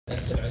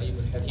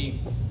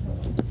الحكيم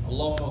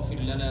اللهم اغفر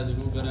لنا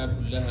ذنوبنا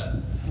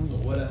كلها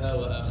أولها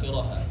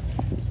وآخرها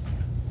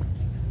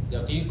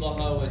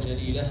دقيقها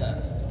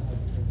وجليلها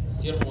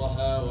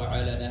سرها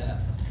وعلنها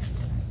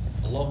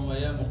اللهم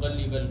يا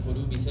مقلب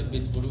القلوب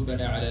ثبت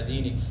قلوبنا على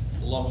دينك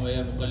اللهم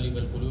يا مقلب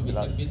القلوب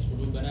ثبت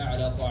قلوبنا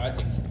على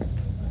طاعتك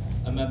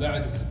أما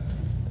بعد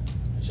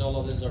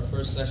inshallah this is our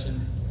first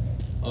session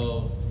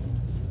of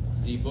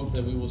the book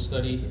that we will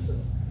study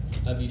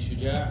Abi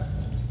Shuja'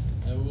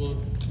 and we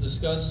will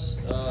discuss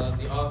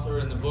the author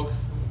and the book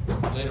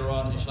later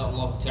on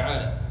inshallah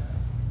ta'ala.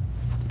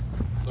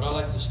 But I'd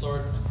like to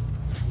start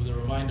with a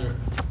reminder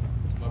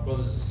to my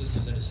brothers and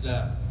sisters in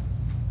Islam,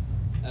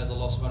 as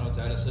Allah subhanahu wa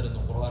ta'ala said in the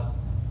Quran,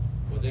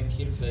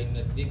 وَذَكِّرْ فَإِنَّ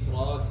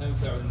الذِّكْرَى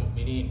تَنْفَعُ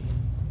الْمُؤْمِنِينَ.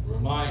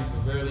 Remind, for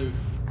verily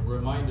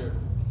reminder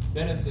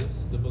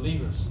benefits the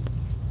believers,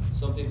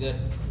 something that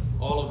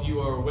all of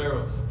you are aware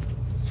of,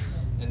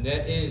 and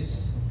that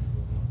is,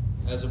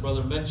 as a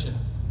brother mentioned,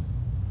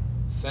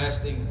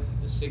 fasting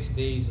the 6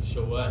 days of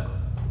Shawwal.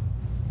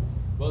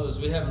 Brothers,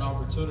 we have an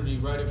opportunity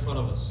right in front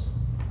of us,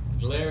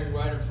 glaring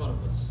right in front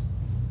of us,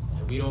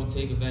 and we don't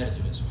take advantage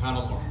of it.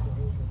 SubhanAllah.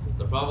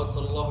 The Prophet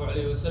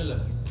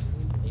ﷺ,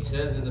 he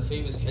says in the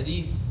famous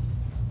hadith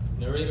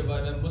narrated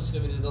by Imam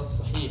Muslim in his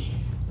As-Sahih,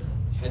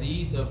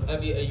 hadith of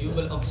Abi Ayyub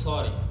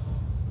al-Ansari.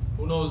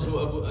 Who knows who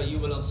Abu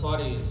Ayyub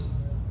al-Ansari is?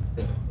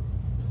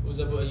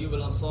 Who's Abu Ayyub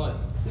al-Ansari?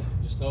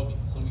 Just tell me.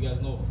 Some of you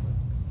guys know.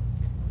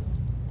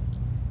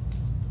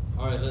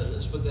 Alright,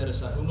 let's put that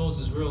aside. Who knows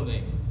his real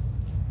name?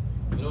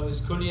 We know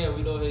his kunya,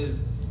 we know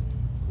his...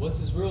 What's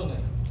his real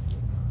name?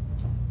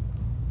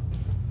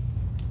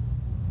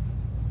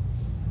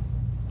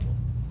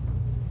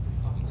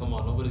 I mean, come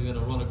on, nobody's going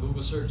to run a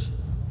Google search.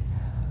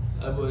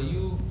 Abu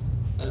Ayyub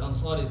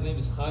al-Ansari's name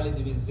is Khalid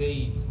ibn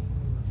Zayd.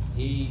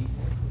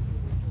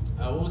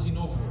 What was he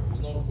known for? He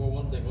was known for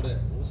one thing.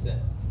 What's that?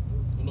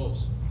 Who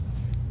knows?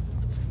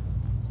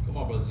 Come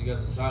on, brothers, you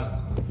guys are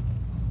silent.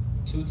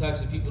 Two types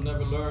of people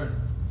never learn.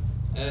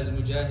 As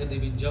Mujahid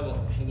ibn Jabr,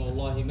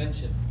 rahimahullah, he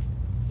mentioned.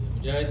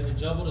 Mujahid ibn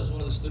Jabr is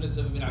one of the students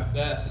of Ibn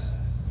Abbas,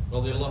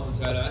 radiyallahu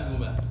ta'ala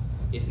anhuma.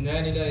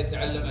 Ithnani la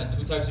yata'allaman.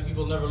 Two types of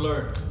people never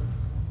learn.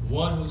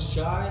 One who's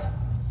shy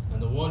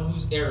and the one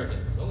who's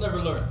arrogant. They'll never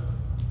learn.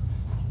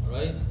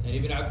 Alright? And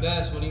Ibn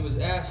Abbas, when he was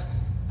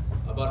asked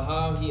about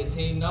how he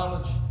attained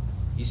knowledge,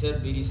 he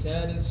said,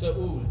 بِلِسَانٍ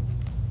سَؤُولٍ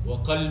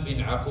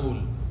وَقَلْبٍ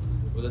عَقُولٍ.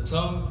 With a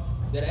tongue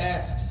that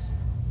asks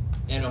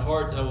and a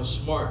heart that was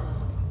smart,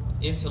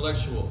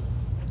 intellectual.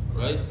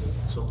 Right?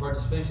 So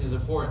participation is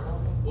important.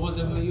 What was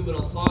Abu Ayyub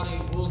al-Ansari?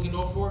 What was he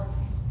known for?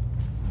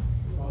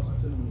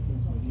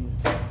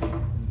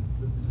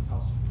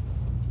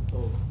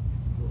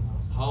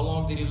 How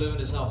long did he live in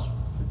his house?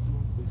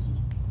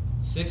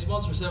 6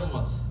 months or 7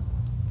 months?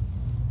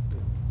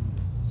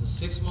 Is it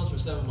 6 months or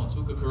 7 months?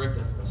 Who could correct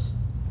that for us?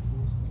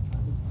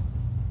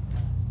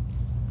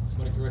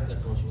 Somebody correct that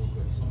for us real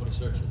quick. Somebody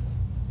search it.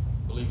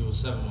 I believe it was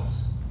 7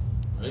 months.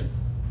 Right?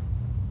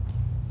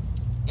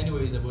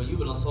 Anyways, Abu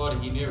Ayyub al-Ansari,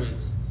 he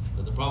narrates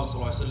that the Prophet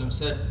ﷺ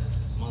said,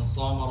 "Man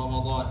sama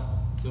Ramadan,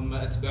 thumma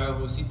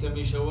atba'ahu sittan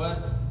min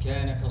Shawwal,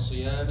 kana ka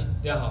siyami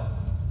ad-dahr."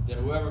 That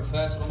whoever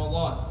fasts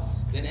Ramadan,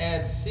 then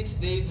adds 6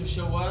 days of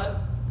Shawwal,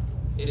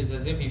 it is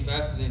as if he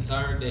fasted the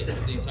entire day,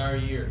 the entire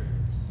year.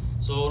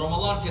 So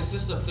Ramadan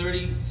consists of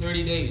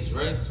 30 days,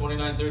 right?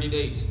 29, 30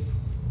 days.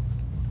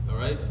 All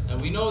right?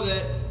 And we know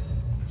that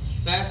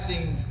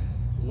fasting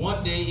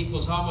one day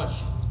equals how much?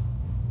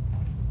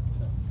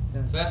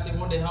 Fasting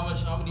one day,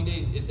 how many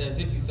days? It's as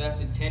if you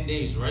fasted 10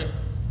 days, right?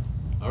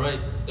 All right,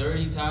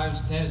 30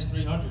 times 10 is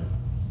 300.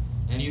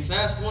 And you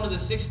fast one of the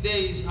 6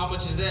 days, how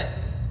much is that?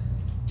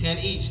 10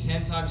 each.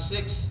 10 times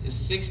 6 is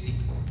 60.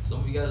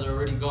 Some of you guys are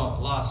already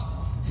gone, lost.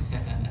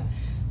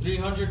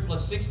 300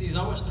 plus 60 is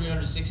how much?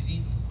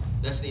 360.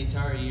 That's the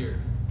entire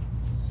year.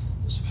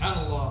 But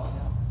subhanAllah,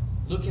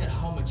 look at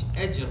how much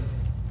ajr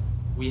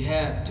we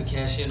have to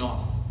cash in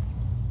on.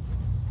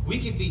 We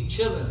could be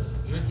chilling,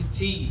 drinking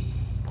tea,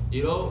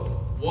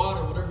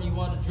 water, whatever you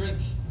want to drink,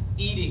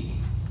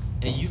 eating,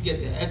 and you get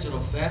the ajr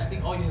of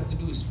fasting. All you have to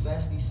do is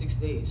fast these 6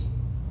 days.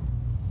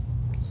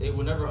 Say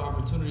whenever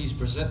opportunities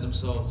present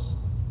themselves,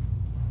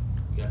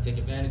 you got to take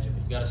advantage of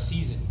it. You got to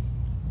seize it.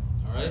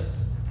 All right?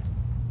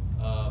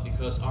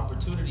 Because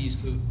opportunities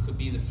could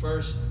be the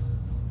first,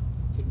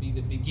 could be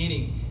the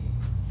beginning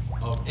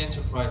of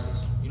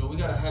enterprises. We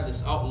got to have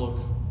this outlook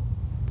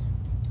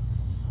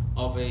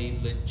of a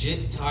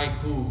legit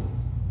tycoon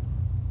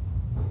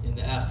in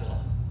the akhirah.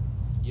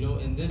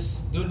 In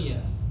this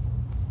dunya,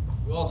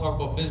 we all talk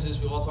about business,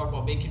 we all talk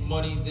about making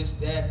money, this,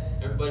 that.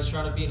 Everybody's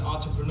trying to be an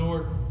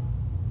entrepreneur.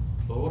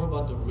 But what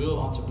about the real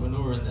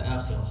entrepreneur in the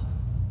akhirah?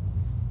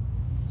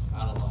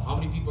 I don't know. How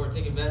many people are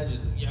taking advantage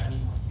of it?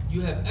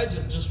 You have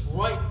ajr just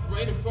right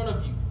in front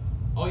of you.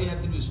 All you have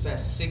to do is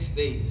fast 6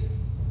 days.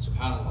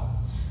 SubhanAllah.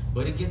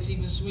 But it gets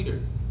even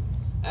sweeter.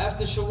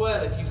 After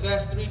Shawwal, if you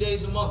fast 3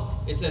 days a month,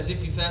 it's as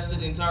if you fasted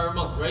the entire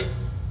month, right?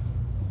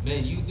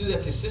 Man, you do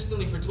that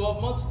consistently for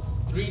 12 months,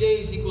 3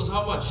 days equals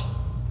how much?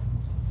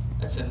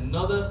 That's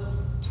another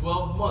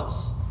 12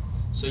 months.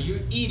 So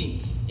you're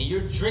eating and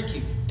you're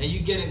drinking and you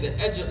get in the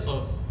edge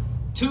of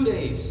 2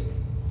 days.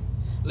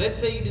 Let's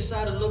say you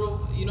decide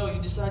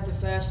you decide to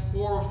fast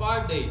 4 or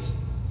 5 days.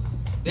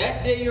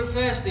 That day you're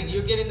fasting,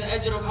 you're getting the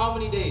edge of how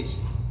many days?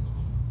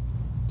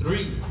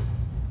 3.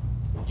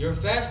 You're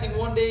fasting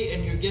 1 day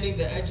and you're getting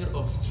the edge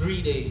of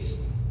 3 days.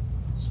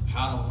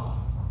 SubhanAllah.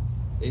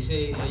 They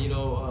say,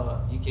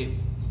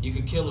 you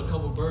could kill a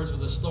couple birds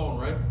with a stone,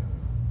 right?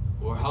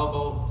 Or how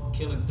about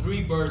killing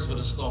 3 birds with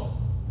a stone?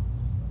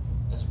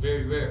 That's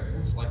very rare.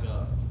 It's like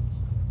a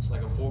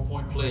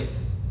 4-point play.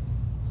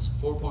 That's a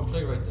 4-point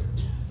play right there.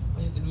 All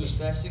you have to do is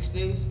fast 6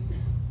 days.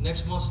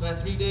 Next month,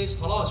 fast 3 days.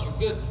 Khalas, you're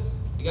good.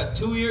 You got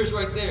 2 years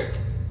right there.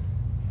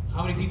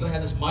 How many people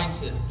have this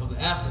mindset of the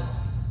akhirah?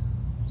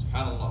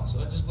 SubhanAllah.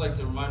 So I'd just like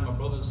to remind my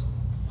brothers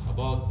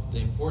about the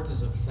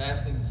importance of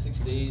fasting the 6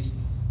 days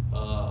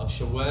of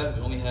Shawwal.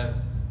 We only have,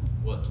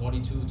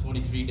 22,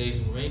 23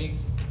 days remaining.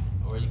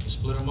 Or you can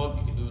split them up,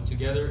 you can do it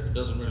together. It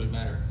doesn't really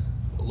matter.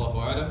 Allahu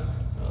A'lam.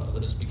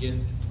 Let us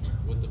begin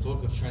with the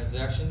book of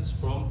transactions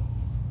from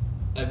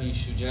Abi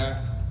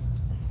Shuja'.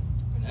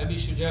 And Abi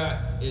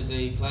Shuja' is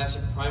a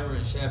classic primer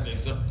in Shafi'i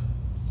fiqh.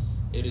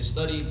 It is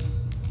studied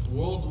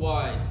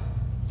worldwide.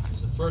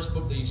 It's the first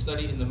book that you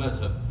study in the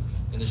madhab,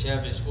 in the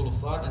Shafi'i school of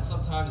thought, and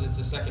sometimes it's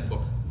the second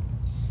book.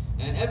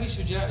 And Abi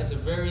Shuja' is a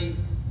very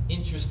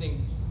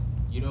interesting,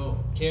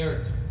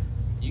 character.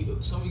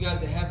 Some of you guys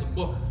that have the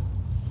book,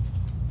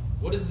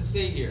 what does it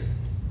say here?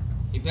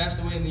 He passed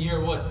away in the year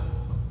what?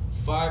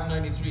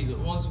 593. The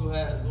ones who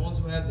have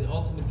the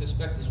ultimate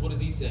prospectus, what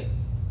does he say?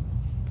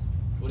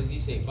 What does he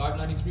say?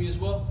 593 as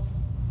well?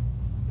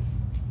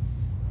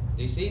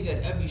 They say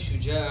that Abi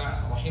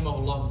Shuja',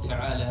 rahimahullah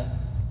ta'ala,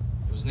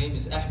 whose name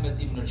is Ahmad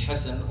ibn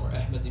al-Hasan or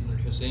Ahmad ibn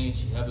al-Husayn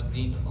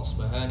Shihabuddin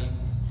al-Asbahani,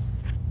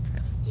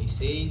 they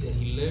say that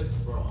he lived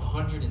for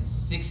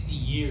 160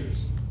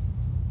 years.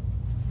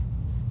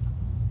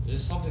 This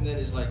is something that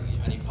is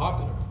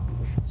popular.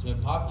 It's been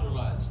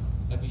popularized.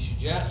 Abi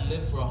Shuja'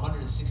 lived for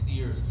 160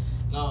 years.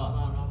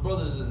 Now,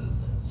 brothers and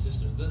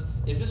sisters,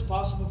 is this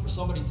possible for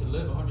somebody to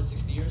live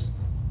 160 years?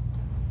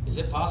 Is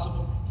it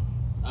possible?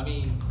 I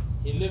mean,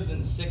 he lived in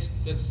the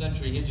 6th, 5th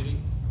century Hijri,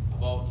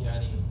 about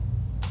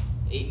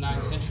 8,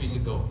 9 centuries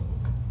ago.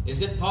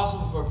 Is it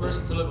possible for a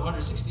person to live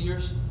 160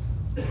 years?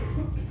 Is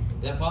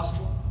that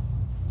possible?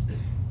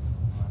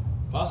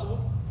 Possible?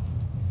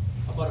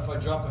 How about if I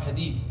drop a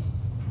hadith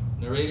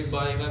narrated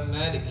by Imam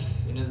Malik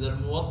in his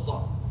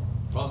Al-Muwatta?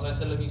 Prophet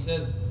ﷺ, he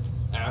says,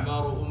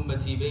 أَعْمَارُ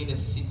أُمَّتِي بَيْنَ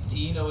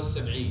السِّتِّينَ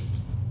وَالسَّبْعِينَ,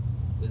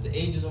 that the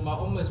ages of my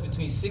ummah is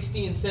between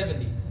 60 and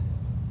 70.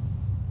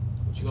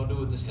 What you gonna do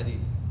with this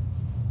hadith?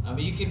 I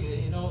mean, you can,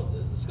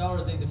 the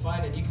scholars, they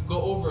define it, you could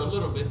go over a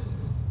little bit,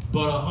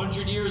 but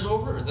 100 years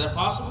over, is that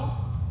possible?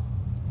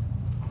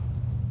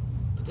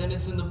 But then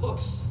it's in the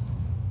books.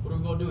 What are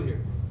we gonna do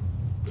here?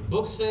 The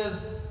book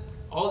says,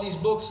 all these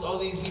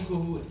people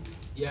who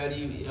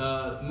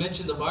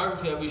mention the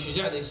biography of Abi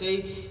Shuja', they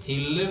say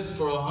he lived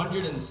for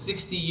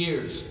 160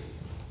 years.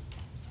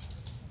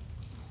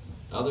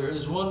 Now there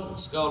is one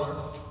scholar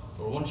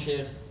or one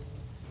sheikh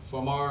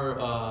from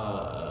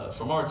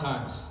our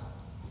times.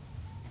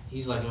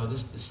 He's like,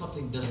 this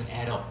something doesn't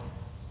add up.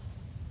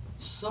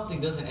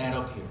 Something doesn't add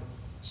up here.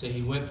 So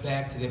he went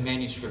back to the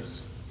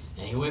manuscripts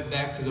and he went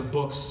back to the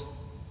books,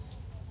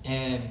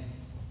 and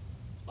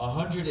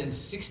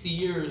 160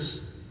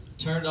 years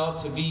turned out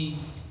to be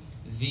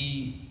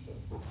the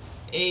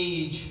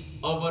age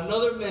of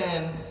another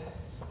man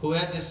who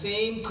had the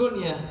same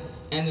kunya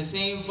and the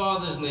same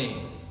father's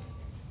name.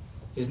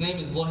 His name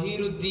is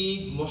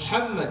Lahiruddin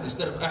Muhammad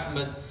instead of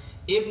Ahmad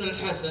ibn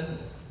al-Hasan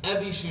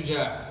Abi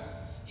Shuja'.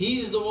 He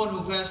is the one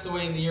who passed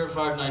away in the year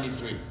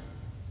 593.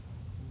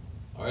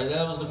 Alright,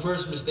 that was the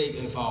first mistake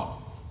they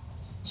found.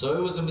 So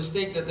it was a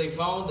mistake that they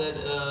found that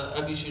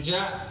Abi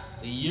Shuja',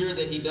 the year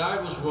that he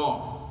died, was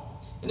wrong.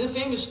 In a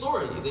famous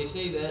story, they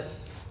say that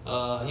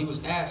he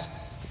was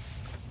asked,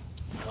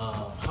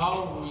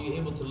 how were you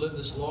able to live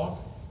this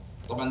long?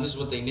 This is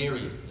what they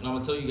narrate, and I'm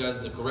going to tell you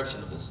guys the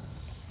correction of this.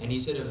 And he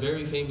said a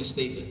very famous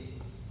statement.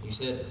 He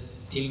said,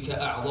 تِلْكَ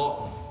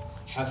أَعْضَاءٌ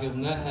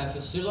حَفِظْنَاهَا فِي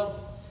الصِّغَرِ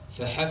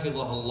فَحَفِظَهَا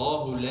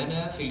اللَّهُ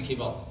لَنَا فِي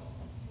الْكِبَرِ.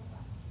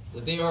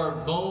 That they are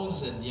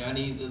bones, and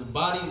the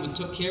body, we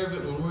took care of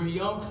it when we were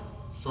young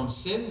from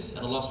sins,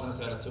 and Allah subhanahu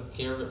wa ta'ala took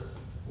care of it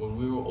when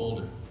we were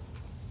older.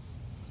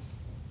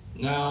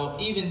 Now,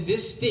 even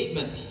this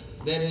statement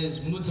that is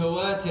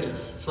mutawatir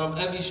from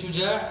Abi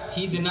Shuja',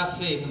 he did not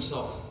say it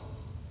himself.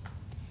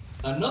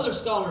 Another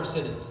scholar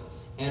said it.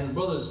 And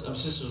brothers and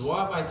sisters,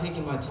 why am I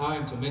taking my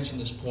time to mention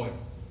this point?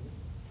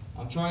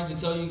 I'm trying to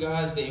tell you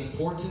guys the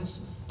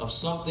importance of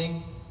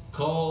something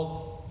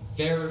called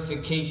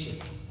verification.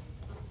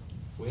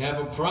 We have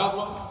a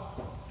problem,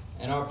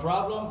 and our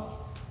problem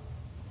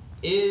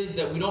is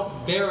that we don't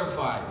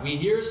verify. We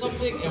hear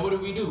something, and what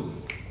do?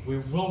 We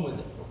run with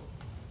it.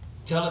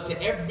 Tell it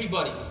to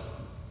everybody,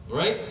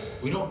 right?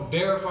 We don't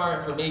verify our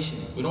information.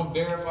 We don't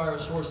verify our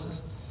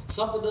sources.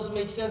 Something doesn't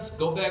make sense,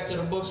 go back to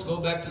the books,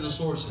 go back to the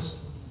sources.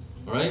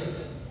 All right?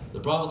 The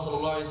Prophet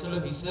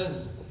ﷺ, he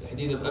says, the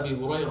hadith of Abi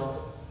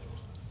Hurairah,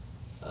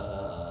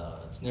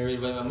 It's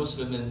narrated by Imam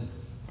Muslim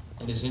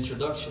in his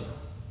introduction.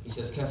 He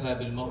says, كَفَى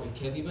بِالْمَرْءِ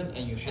كَذِبًا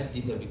أَن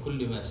يُحَدِّثَ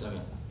بِكُلِّ مَا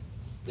سَمِعَ.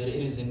 That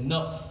it is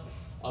enough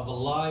of a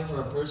lie for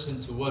a person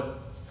to what?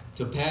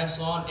 To pass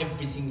on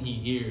everything he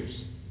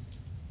hears.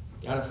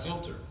 You gotta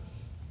filter.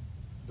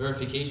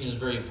 Verification is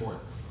very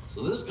important.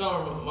 So this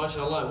scholar,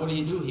 mashallah, what did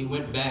he do? He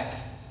went back.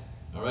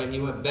 Alright, he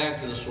went back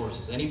to the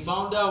sources. And he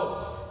found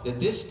out that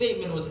this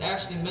statement was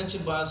actually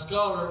mentioned by a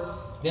scholar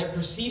that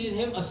preceded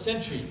him a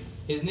century.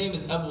 His name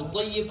is Abu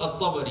Tayyib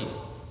al-Tabari,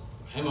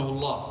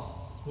 rahimahullah,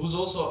 who's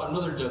also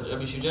another judge.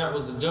 Abi Shuja'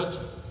 was the judge,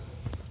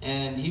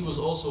 and he was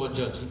also a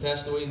judge. He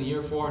passed away in the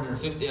year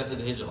 450 after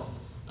the Hijrah.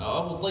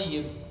 Now, Abu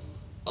Tayyib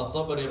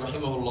al-Tabari,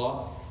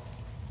 rahimahullah,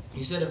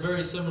 he said a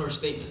very similar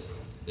statement.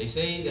 They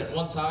say that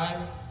one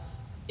time,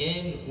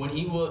 when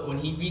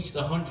he reached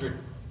 100,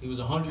 he was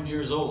 100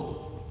 years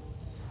old.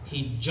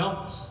 He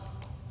jumped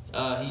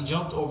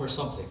over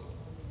something,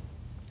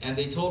 and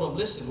they told him,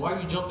 "Listen, why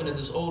are you jumping at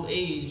this old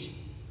age?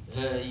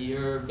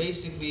 You're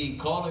basically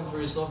calling for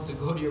yourself to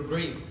go to your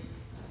grave."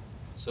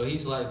 So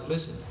he's like,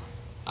 "Listen,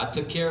 I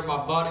took care of my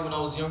body when I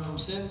was young from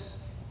sins.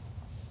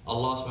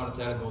 Allah subhanahu wa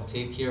ta'ala gonna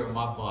take care of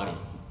my body.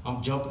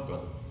 I'm jumping,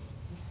 brother."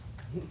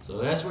 So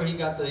that's where he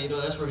got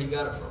that's where he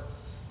got it from.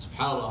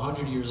 SubhanAllah,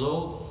 100 years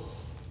old,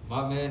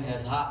 my man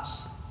has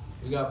hops.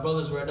 We got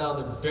brothers right now,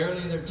 they're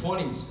barely in their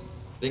 20s.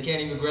 They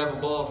can't even grab a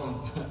ball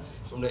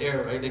from the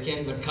air, right? They can't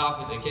even cop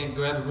it, they can't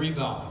grab a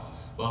rebound.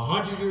 But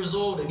 100 years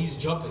old and he's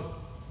jumping.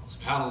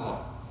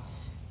 SubhanAllah.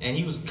 And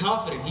he was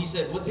confident. He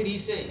said, what did he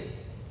say?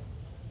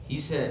 He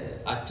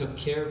said, "I took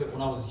care of it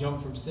when I was young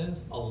from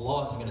sins.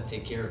 Allah is going to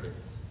take care of it.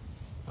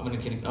 I'm going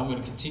to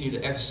continue to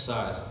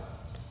exercise."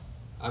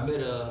 I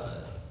met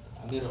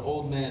an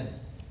old man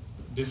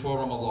before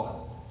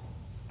Ramadan,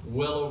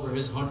 well over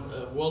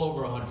 100.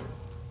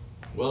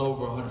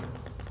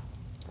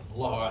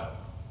 Allahu Akbar.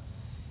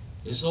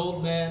 This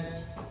old man,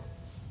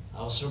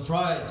 I was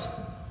surprised.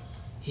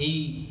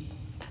 He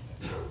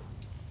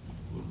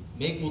would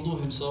make wudu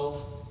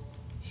himself.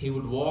 He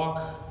would walk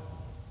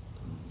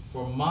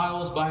for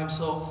miles by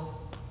himself,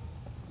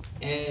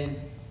 and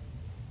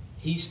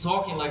he's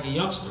talking like a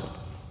youngster.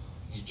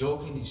 He's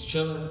joking, he's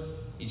chilling,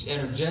 he's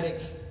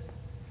energetic.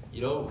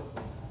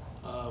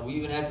 We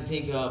even had to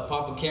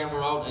pop a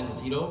camera out and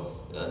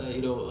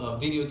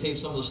videotape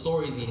some of the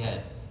stories he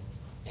had,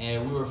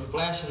 and we were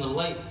flashing the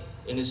light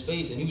in his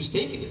face, and he was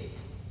taking it.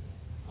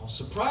 I was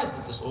surprised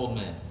at this old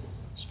man,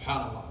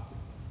 subhanAllah.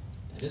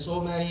 And this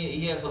old man,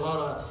 he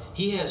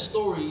has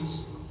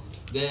stories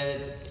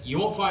that you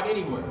won't find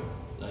anywhere.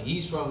 Like,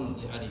 he's from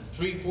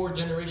 3-4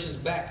 generations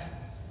back.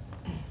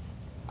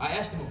 I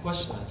asked him a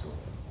question.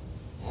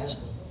 I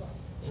asked him,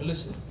 "Hey,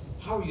 listen,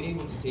 how are you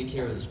able to take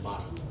care of this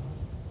body?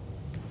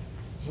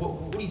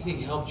 What do you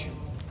think helped you?"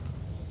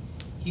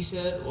 He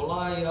said, "Well,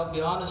 I'll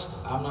be honest,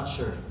 I'm not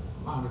sure.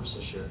 I'm not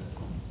 100% sure.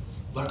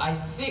 But I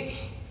think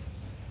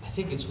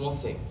it's one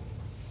thing.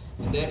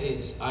 And that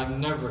is, I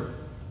never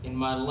in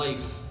my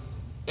life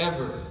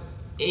ever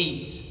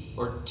ate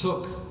or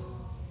took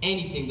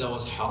anything that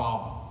was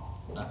haram.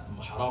 Not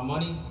haram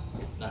money,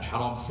 not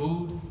haram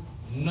food,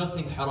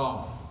 nothing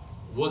haram.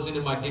 Wasn't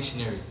in my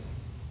dictionary.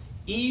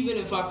 Even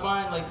if I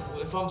find,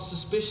 if I'm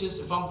suspicious,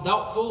 if I'm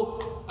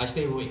doubtful, I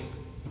stay away.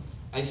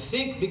 I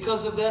think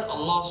because of that,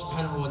 Allah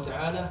subhanahu wa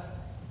ta'ala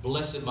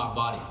blessed my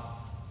body."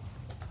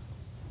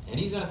 And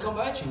he's going to come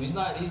at you. He's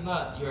not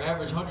your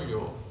average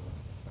 100-year-old,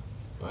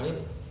 right?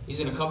 He's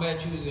going to come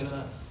at you. He's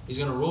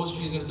going to roast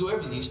you. He's going to do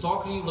everything. He's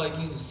talking to you like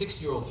he's a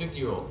 60-year-old,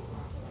 50-year-old.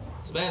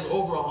 This man's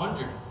over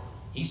 100.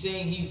 He's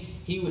saying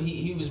he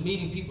was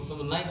meeting people from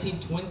the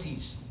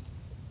 1920s.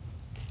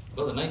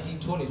 Brother,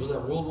 1920s, was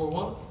that World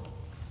War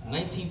I?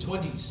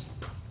 1920s.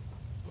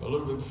 Or a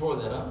little bit before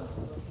that, huh?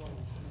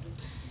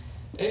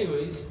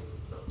 Anyways,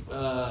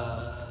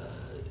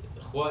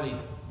 Ikhwani,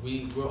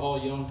 we're all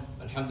young.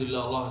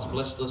 Alhamdulillah, Allah has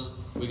blessed us.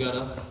 We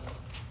gotta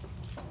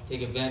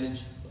take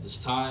advantage of this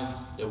time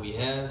that we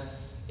have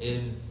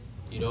in,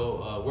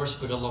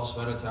 worshiping Allah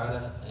subhanahu wa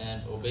ta'ala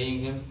and obeying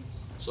Him.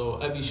 So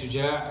Abi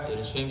Shuja', it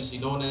is famously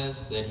known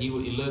as that he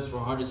lived for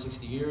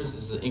 160 years.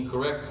 This is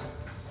incorrect.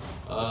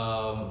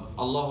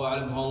 Allahu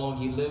a'lam how long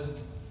he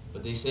lived,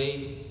 but they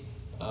say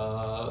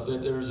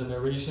that there is a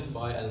narration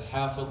by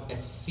Al-Hafidh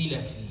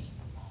As-Silafi.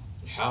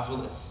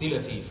 Al-Hafidh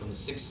As-Silafi from the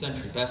 6th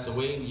century, passed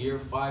away in the year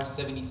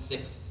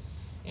 576.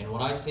 And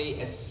when I say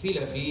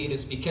As-Silafi, it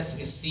is because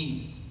it's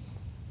seen.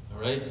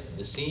 Alright?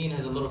 The seen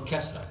has a little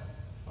kasra.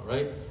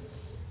 Alright?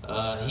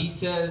 He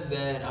says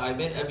that I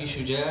met Abi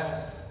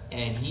Shuja',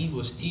 and he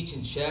was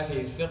teaching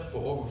Shafi'i fiqh for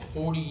over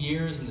 40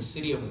 years in the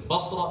city of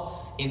Basra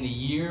in the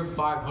year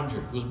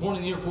 500. He was born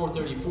in the year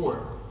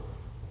 434.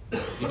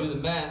 If you do the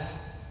math,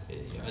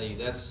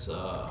 that's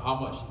how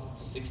much?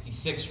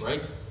 66,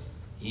 right?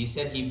 He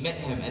said he met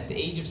him at the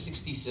age of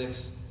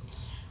 66.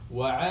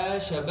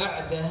 وَعَاشَ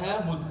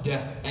بَعْدَهَا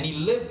مُدَّةً. And he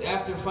lived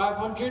after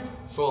 500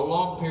 for a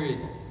long period.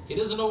 He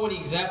doesn't know when he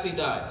exactly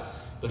died,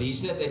 but he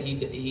said that he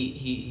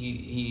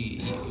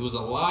was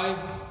alive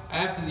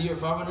after the year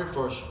 500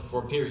 for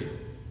a period.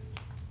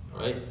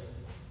 Alright?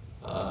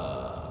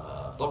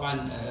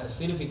 طبعا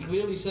As-Silafi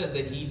clearly says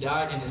that he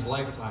died in his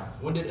lifetime.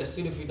 When did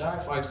As-Silafi die?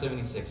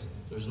 576.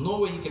 There's no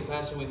way he could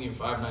pass away in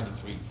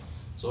 593.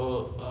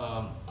 So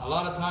a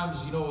lot of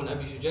times, you know, when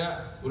Abi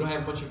Shuja', we don't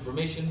have much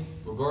information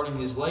regarding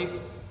his life,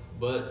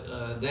 but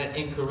that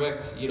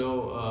incorrect, you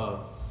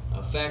know,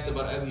 fact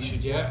about Abi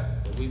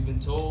Shuja' that we've been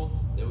told,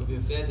 that we've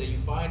been fed, that you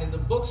find in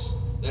the books,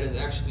 that is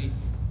actually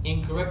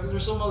incorrect. And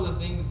there's some other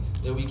things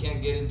that we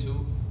can't get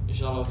into.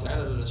 Inshallah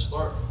ta'ala, let us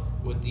start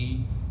with the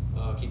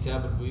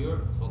Kitab al-Buyu'.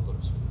 تفضل.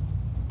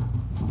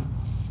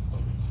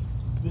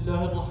 بسم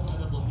الله الرحمن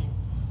الرحيم.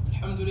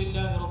 الحمد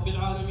لله رب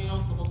العالمين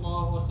وصلى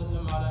الله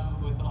وسلم على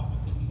مبعوث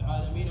رحمة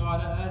للعالمين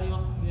وعلى آله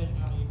وصحبه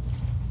أجمعين.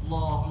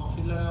 اللهم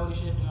اغفر لنا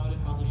ولشيخنا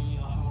وللحاضرين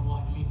يا أرحم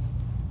الراحمين.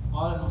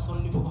 قال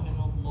المصنف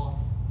رحمه الله: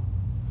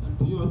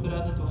 البيوع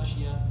ثلاثة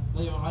أشياء: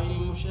 بيع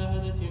عين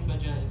مشاهدة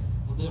فجائز،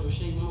 وبيع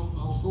شيء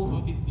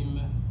موصوف في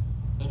الذمة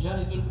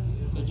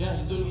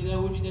فجائز إذا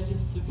وجدت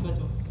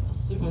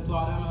الصفة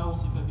على ما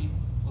وصف به،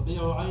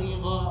 وبيع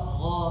عين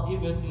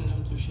غائبة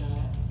لم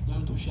تشاهد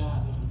ولم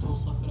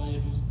توصف فلا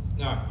يجوز.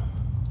 نعم.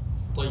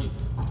 طيب.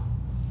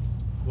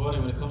 Well,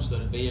 when it comes to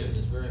al-bay', it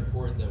is very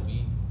important that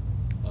we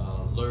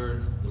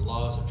learn the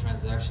laws of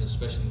transactions,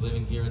 especially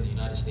living here in the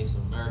United States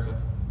of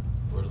America.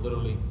 We're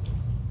literally,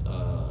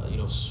 you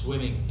know,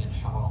 swimming in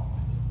haram,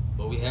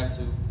 but we have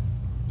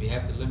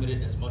to limit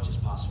it as much as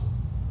possible.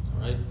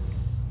 All right.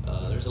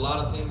 There's a lot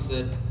of things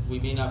that we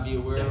may not be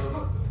aware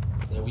of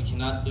that we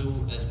cannot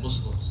do as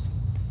Muslims.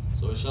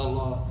 So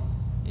inshallah,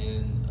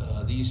 in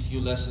these few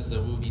lessons that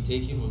we'll be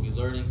taking, we'll be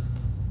learning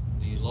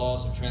the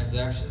laws of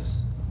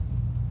transactions.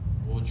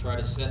 We'll try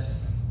to set,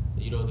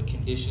 you know, the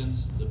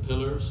conditions, the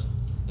pillars,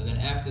 and then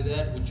after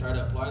that, we try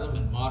to apply them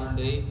in modern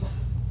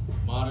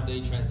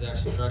day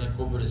transactions. Try to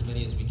incorporate as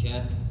many as we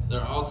can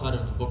that are outside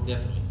of the book,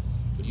 definitely.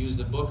 But use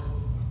the book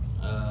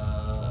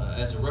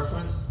as a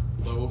reference,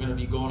 but we're going to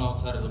be going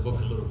outside of the book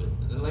a little bit.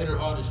 And then later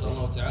on,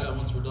 inshallah ta'ala,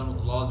 once we're done with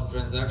the laws of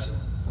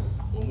transactions,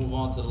 we'll move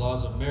on to the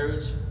laws of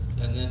marriage,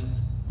 and then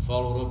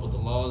follow it up with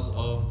the laws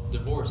of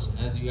divorce. And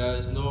as you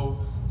guys know,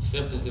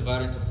 fiqh is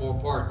divided into 4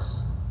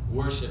 parts.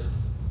 Worship,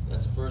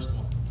 that's the first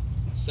one.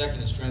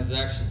 Second is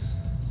transactions.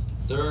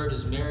 Third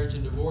is marriage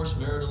and divorce,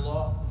 marital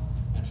law.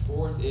 And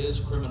fourth is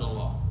criminal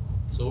law.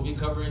 So we'll be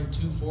covering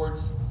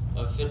 2/4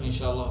 of fiqh,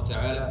 inshallah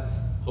ta'ala.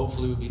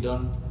 Hopefully we'll be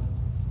done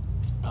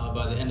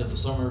by the end of the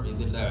summer,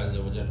 bi'idhnillah azza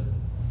wa jalla.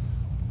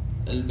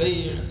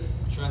 Al-bay'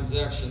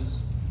 transactions,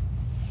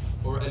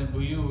 or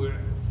al-buyu',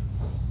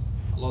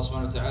 Allah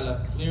subhanahu wa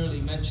ta'ala clearly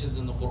mentions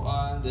in the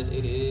Quran that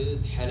it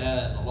is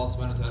halal. Allah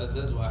subhanahu wa ta'ala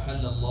says,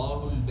 وَأَحَلَّ اللَّهُ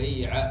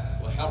الْبَيْعَ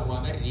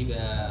وَحَرَّمَ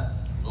الرِّبَا.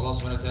 Allah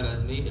subhanahu wa ta'ala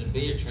has made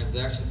al-bay'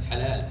 transactions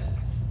halal.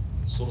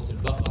 Surah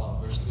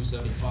Al-Baqarah, verse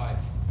 275.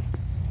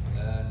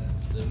 And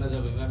the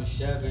madhab of Imam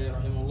al-Shafi'i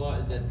rahimahullah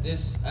is that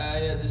this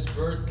ayah, this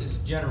verse is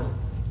general.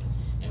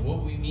 And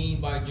what we mean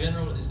by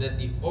general is that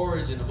the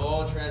origin of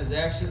all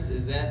transactions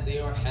is that they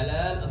are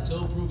halal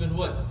until proven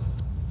what?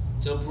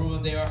 Until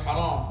proven they are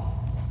haram.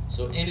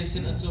 So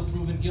innocent until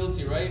proven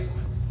guilty, right?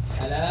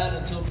 Halal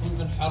until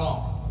proven haram,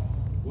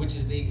 which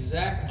is the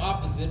exact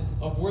opposite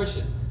of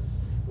worship.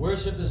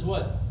 Worship is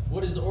what?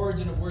 What is the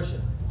origin of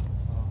worship?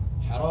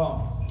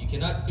 Haram. You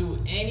cannot do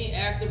any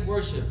act of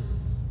worship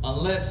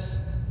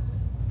unless,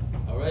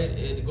 all right,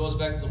 it goes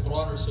back to the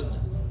Quran or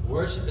Sunnah.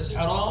 Worship is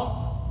haram,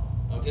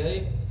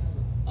 okay,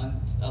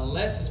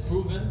 unless it's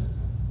proven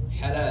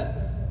halal.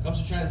 When it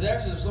comes to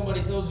transactions, if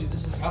somebody tells you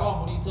this is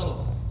haram, what do you tell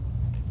them?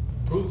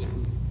 Prove it.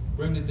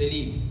 Bring the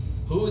dalil.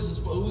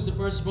 Who's the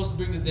person supposed to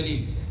bring the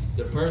dalil?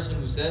 The person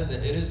who says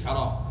that it is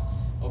haram.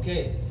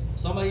 Okay,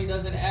 somebody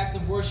does an act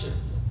of worship,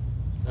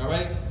 all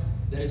right,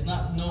 that is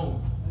not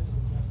known.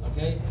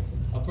 Okay,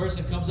 a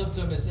person comes up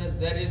to him and says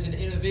that is an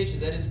innovation,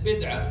 that is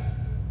bid'ah.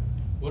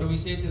 What do we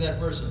say to that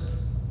person?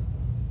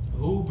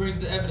 Who brings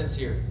the evidence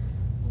here?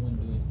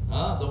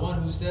 The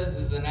one who says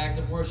this is an act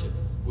of worship.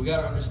 We got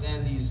to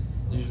understand these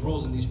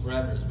rules and these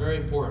parameters. Very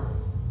important.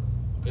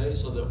 Okay,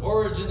 so the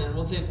origin, and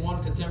we'll take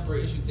one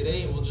contemporary issue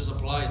today and we'll just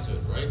apply it to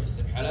it, right? Is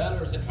it halal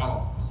or is it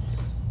haram?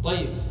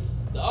 طيب.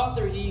 The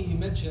author, he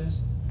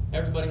mentions,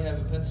 everybody have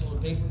a pencil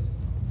and paper?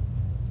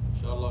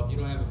 Inshallah, if you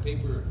don't have a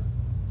paper,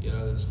 you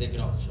know, just take it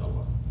out,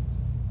 inshallah.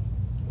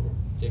 Or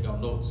take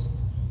out notes.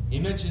 He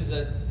mentions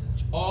that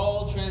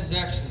all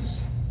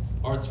transactions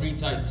are 3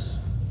 types.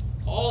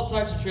 All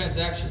types of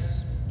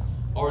transactions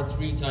are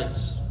 3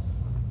 types.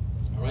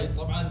 All right,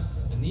 طبعا,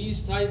 and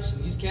these types,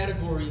 and these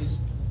categories,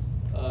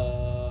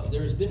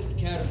 there's different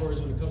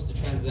categories when it comes to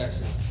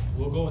transactions.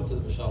 We'll go into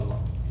them, inshallah.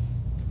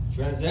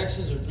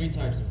 Transactions are 3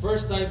 types. The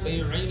first type,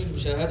 بَيْعُ عَيْنٍ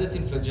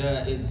مُشَاهَدَةٍ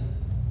فَجَائِزٍ.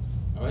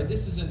 All right,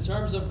 this is in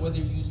terms of whether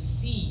you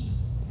see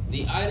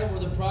the item or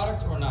the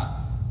product or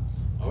not.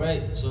 All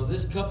right, so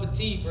this cup of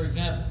tea, for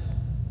example,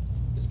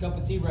 this cup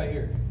of tea right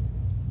here.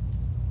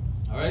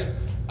 All right,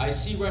 I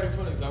see right in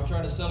front of you. I'm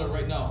trying to sell it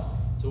right now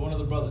to one of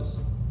the brothers.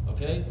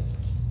 Okay,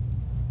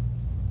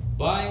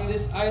 buying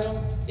this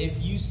item,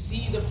 if you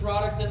see the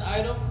product and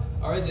item,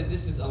 all right, then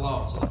this is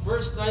allowed. So the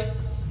first type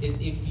is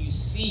if you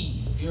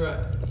see, if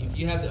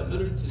you have the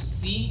ability to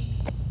see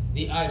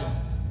the item.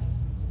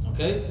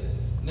 Okay?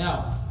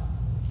 Now,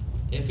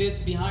 if it's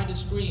behind a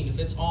screen, if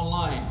it's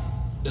online,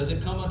 does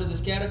it come under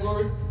this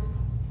category?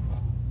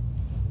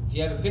 If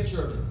you have a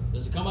picture of it,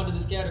 does it come under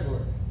this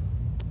category?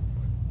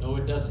 No,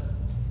 it doesn't.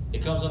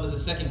 It comes under the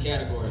second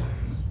category.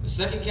 The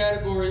second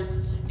category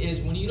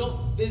is when you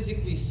don't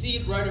physically see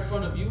it right in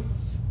front of you,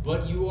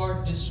 but you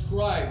are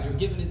described, you're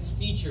given its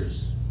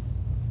features.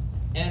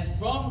 And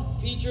from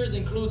features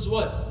includes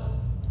what?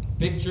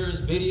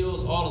 Pictures,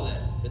 videos, all of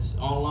that. If it's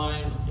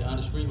online, on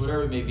the screen,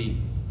 whatever it may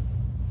be.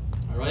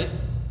 Alright?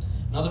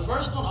 Now the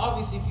first one,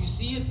 obviously, if you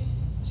see it,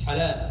 it's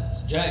halal,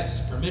 it's jaiz,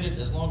 it's permitted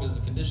as long as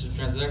the conditions of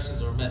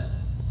transactions are met.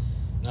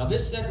 Now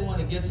this second one,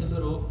 it gets a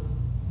little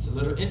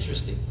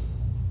interesting.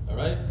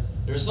 Alright?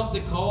 There's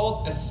something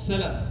called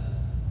as-salam,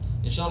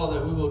 inshallah,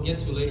 that we will get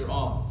to later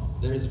on.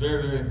 That is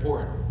very, very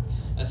important.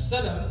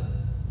 As-salam,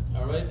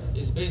 alright,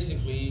 is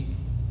basically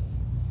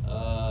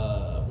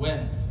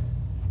when,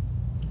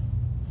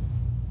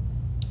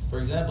 for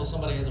example,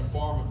 somebody has a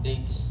farm of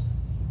dates.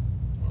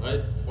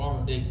 Alright? Farm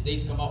of dates.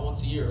 Dates come out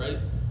once a year, right?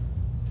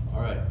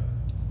 Alright.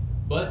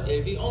 But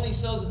if he only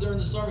sells it during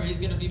the summer, he's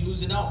going to be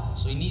losing out.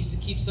 So he needs to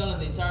keep selling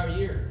the entire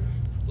year.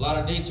 A lot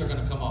of dates are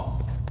going to come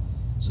out.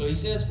 So he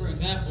says, for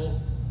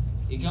example,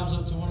 he comes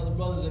up to one of the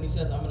brothers and he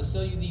says, I'm going to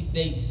sell you these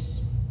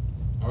dates.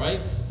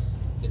 Alright?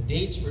 The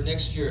dates for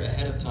next year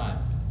ahead of time.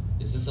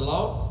 Is this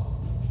allowed?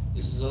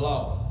 This is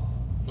allowed.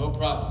 No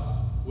problem.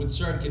 With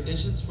certain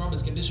conditions, from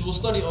his condition, we'll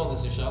study all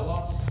this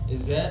inshallah,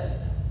 is that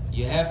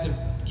you have to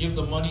give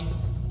the money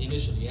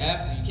initially. You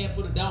can't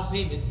put a down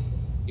payment.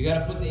 You got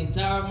to put the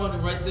entire money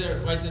right there.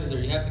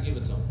 You have to give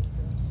it to him.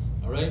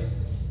 Alright?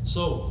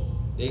 So,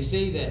 they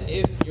say that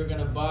if you're going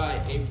to buy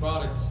a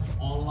product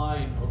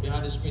online or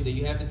behind the screen that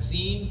you haven't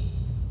seen,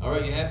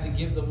 alright, you have to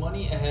give the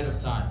money ahead of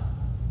time.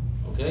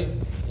 Okay?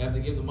 You have to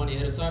give the money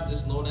ahead of time. This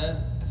is known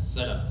as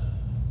as-salam.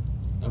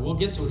 And we'll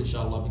get to it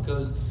inshallah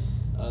because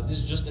this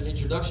is just an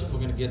introduction. We're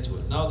going to get to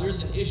it. Now there's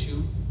an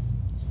issue,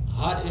 a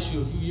hot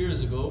issue a few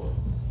years ago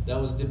that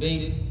was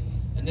debated,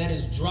 and that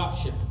is drop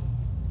shipping.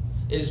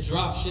 Is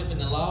drop shipping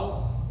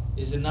allowed?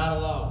 Is it not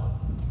allowed?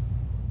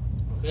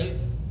 Okay?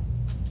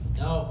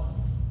 Now,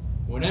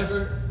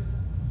 whenever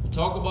we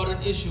talk about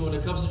an issue when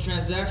it comes to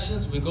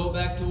transactions, we go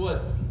back to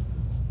what?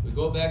 We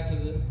go back to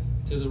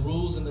the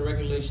rules and the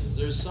regulations.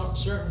 There's some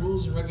certain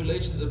rules and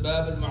regulations of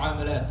Bab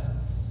al-Mu'amalat.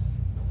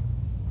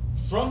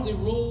 From the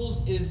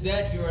rules is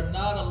that you are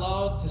not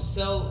allowed to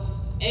sell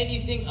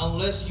anything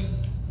unless you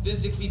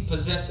physically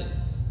possess it.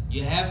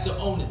 You have to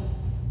own it.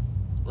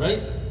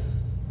 Right?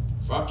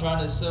 If I'm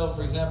trying to sell,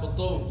 for example,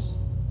 toes,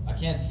 I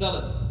can't sell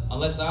it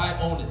unless I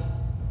own it.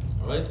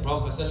 Alright? The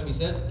Prophet ﷺ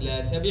says,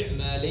 لا تبع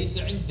ما ليس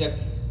عندك.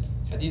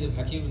 Hadith of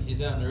Hakim ibn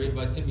Hizam, narrated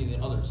by Tirmidhi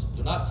and others.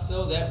 Do not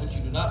sell that which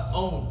you do not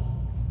own.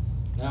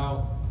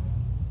 Now,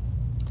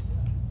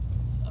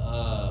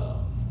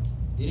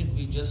 didn't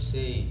we just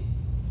say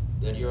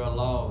that you're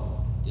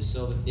allowed to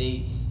sell the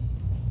dates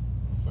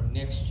for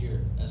next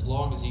year as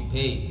long as you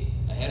pay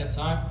ahead of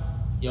time?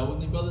 Y'all with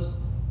me, brothers?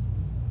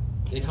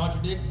 They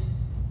contradict?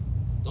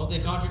 Don't they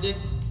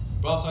contradict?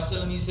 Prophet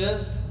ﷺ, he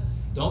says,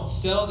 don't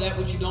sell that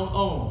which you don't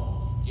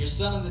own. You're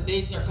selling the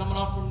dates that are coming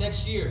off from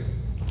next year.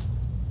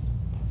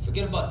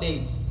 Forget about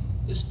dates.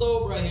 This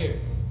stove right here,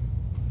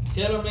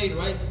 tailor-made,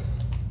 right?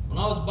 When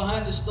I was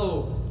behind the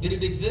stove, did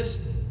it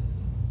exist?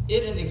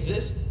 It didn't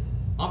exist.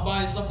 I'm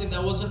buying something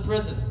that wasn't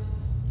present.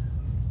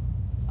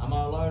 Am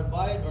I allowed to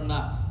buy it or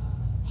not?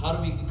 How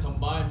do we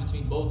combine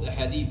between both the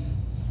hadith?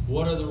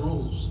 What are the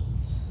rules?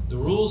 The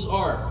rules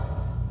are,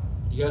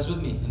 you guys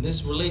with me? And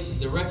this relates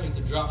directly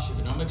to dropshipping.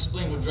 I'm going to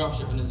explain what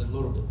dropshipping is in a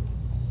little bit.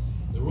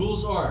 The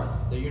rules are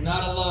that you're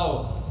not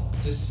allowed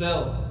to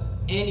sell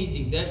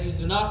anything that you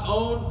do not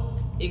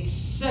own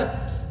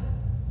except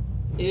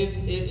if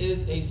it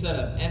is a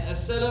salam. And a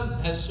salam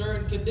has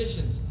certain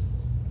conditions.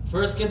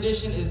 First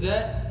condition is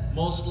that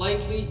most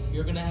likely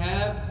you're going to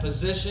have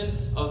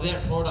possession of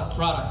that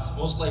product.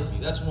 Most likely.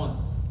 That's one.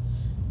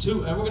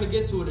 Two, and we're going to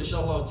get to it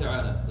inshallah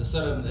ta'ala. The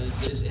salam, it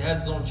has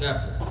its own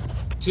chapter.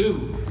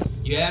 Two,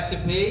 you have to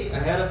pay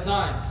ahead of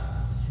time.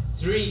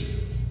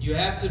 Three, you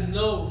have to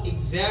know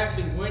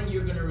exactly when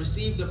you're going to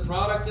receive the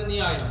product and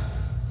the item.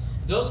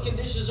 Those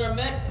conditions are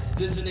met,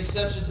 this is an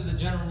exception to the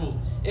general rule.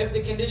 If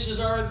the conditions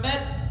aren't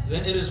met,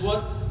 then it is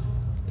what?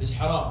 It is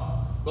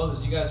haram.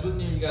 Brothers, you guys with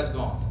me or you guys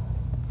gone?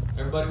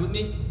 Everybody with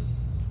me?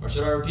 Or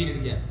should I repeat it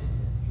again?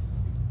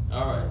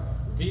 Alright,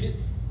 repeat it?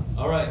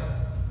 Alright.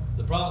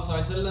 The Prophet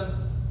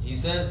ﷺ, he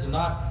says, do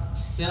not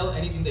sell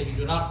anything that you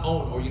do not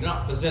own or you do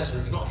not possess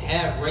or you don't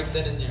have right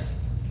then and there.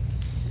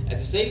 At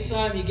the same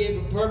time, he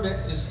gave a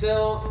permit to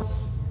sell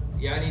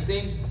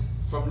things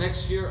from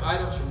next year,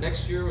 items from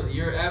next year or the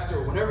year after,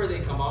 or whenever they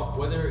come up,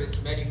 whether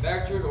it's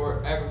manufactured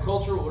or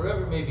agricultural,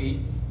 whatever it may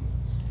be,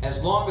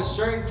 as long as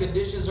certain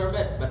conditions are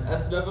met. من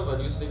أسلف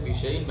فليسلف في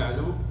شيء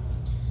معلوم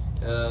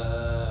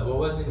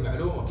ووزن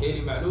معلوم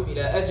وكيل معلوم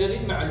إلى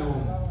أجل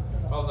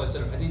معلوم. Prophet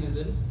ﷺ, hadith is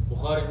in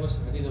Bukhari and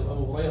Muslim, hadith of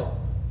Abu Hurairah.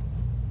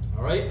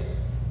 Alright?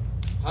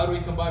 How do we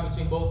combine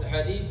between both the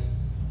hadith?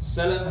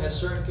 Salam has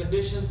certain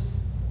conditions.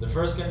 The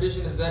first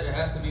condition is that it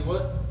has to be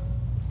what?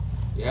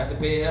 You have to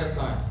pay ahead of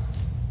time.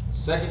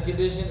 Second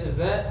condition is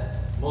that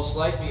most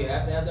likely you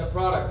have to have that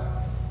product.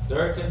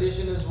 Third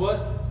condition is what?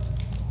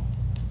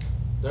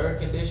 Third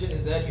condition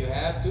is that you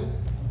have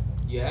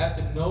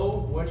to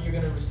know when you're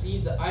going to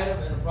receive the item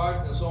and the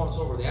product and so on and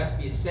so forth. There has to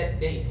be a set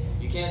date.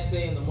 You can't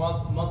say in the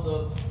month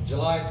of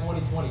July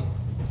 2020. You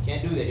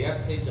can't do that. You have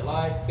to say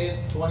July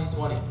 5th,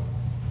 2020.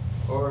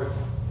 Or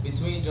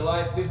between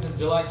July 5th and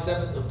July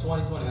 7th of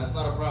 2020. That's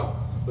not a problem.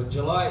 But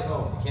July,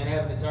 no, you can't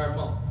have an entire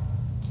month.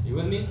 You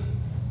with me?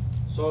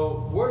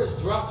 So where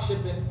does drop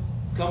shipping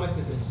come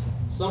into this?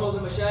 Some of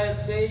the mashayikh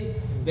say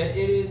that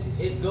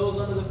it goes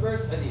under the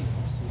first hadith.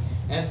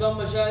 And some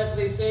mashayikh,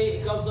 they say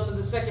it comes under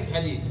the second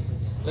hadith.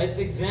 Let's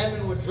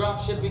examine what drop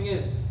shipping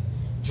is.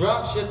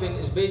 Drop shipping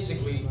is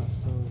basically,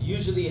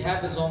 usually it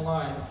happens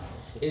online,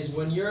 is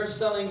when you're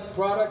selling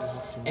products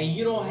and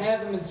you don't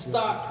have them in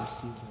stock.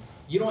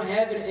 You don't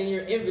have it in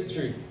your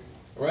inventory,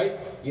 right?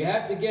 You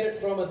have to get it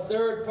from a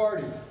third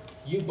party.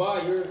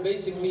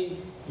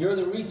 You're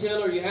the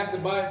retailer, you have to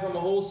buy it from a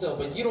wholesale,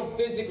 but you don't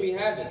physically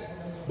have it.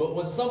 But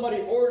when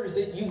somebody orders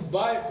it, you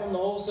buy it from the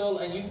wholesale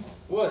and you,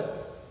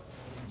 what?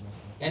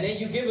 And then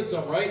you give it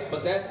to him, right?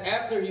 But that's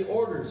after he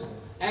orders,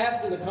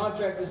 after the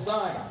contract is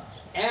signed,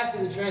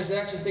 after the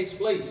transaction takes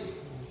place.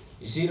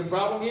 You see the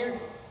problem here?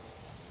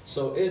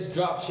 So is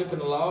drop shipping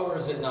allowed or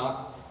is it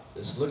not?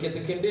 Let's look at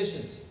the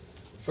conditions.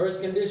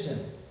 First condition,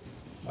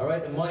 all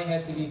right, the money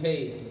has to be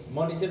paid.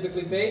 Money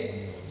typically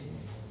paid?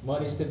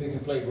 Money is typically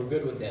paid. We're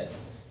good with that.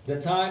 The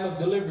time of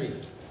delivery,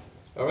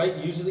 all right,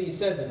 usually it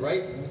says it,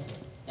 right?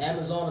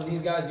 Amazon and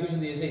these guys,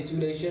 usually they say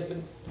 2-day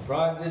shipping,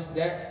 Prime, this,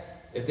 that.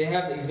 If they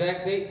have the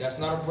exact date, that's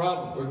not a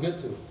problem. We're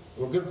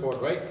good for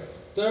it, right?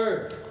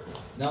 Third,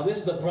 now this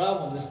is the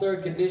problem, this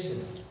third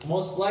condition.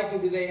 Most likely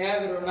do they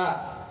have it or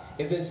not?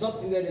 If it's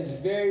something that is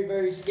very,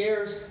 very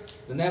scarce,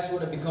 then that's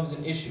when it becomes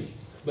an issue.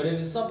 But if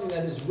it's something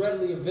that is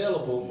readily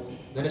available,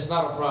 then it's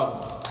not a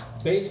problem.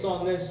 Based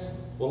on this,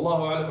 Wallahu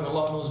alam, and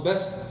Allah knows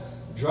best,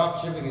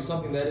 drop shipping is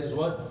something that is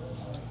what?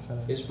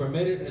 Is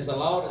permitted and is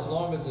allowed as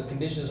long as the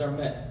conditions are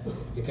met.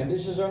 If the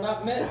conditions are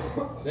not met,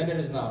 then it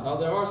is not. Now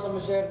there are some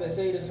mashayikh that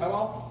say it is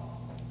haram.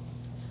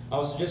 I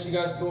would suggest you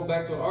guys to go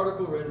back to an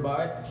article written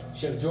by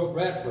Sheikh Joe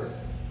Bradford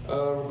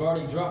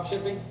regarding drop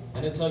shipping,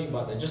 and they'll tell you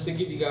about that. Just to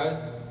give you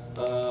guys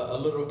a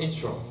little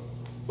intro.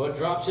 But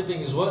drop shipping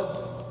is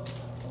what?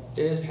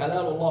 It is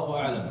halal, Allahu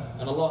alam,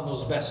 and Allah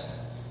knows best.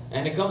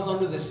 And it comes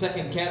under the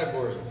second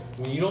category.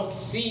 When you don't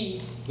see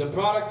the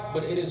product,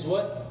 but it is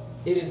what?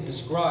 It is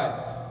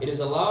described. It is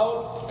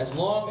allowed as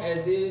long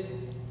as it is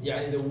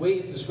the way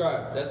it's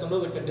described. That's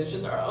another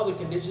condition. There are other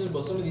conditions,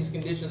 but some of these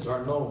conditions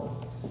are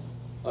known.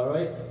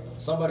 Alright?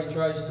 Somebody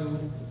tries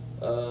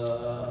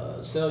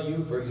to sell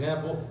you, for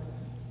example,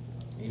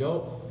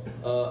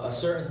 a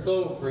certain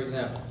thobe, for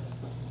example.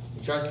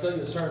 He tries to sell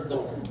you a certain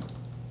thobe.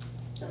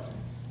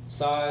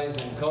 Size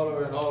and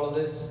color and all of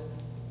this.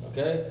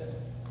 Okay?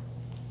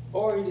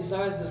 Or he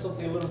decides to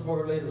something a little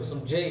more related with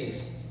some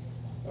J's.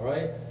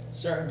 Alright?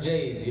 Certain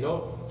J's,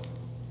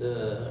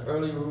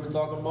 earlier we were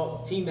talking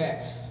about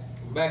T-Max.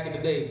 Back in the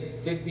day,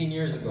 15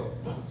 years ago.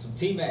 Some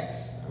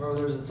T-Max. I remember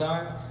there was a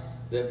time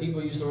that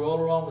people used to roll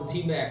around with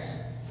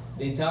T-Max.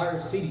 The entire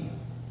city.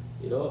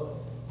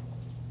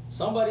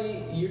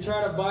 Somebody, you're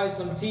trying to buy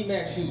some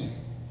T-Max shoes.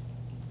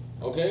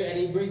 Okay? And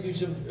he brings you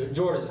some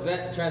Jordans. Is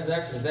that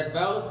transaction? Is that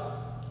valid?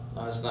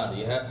 No, it's not.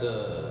 You have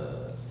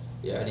to,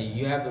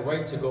 you have the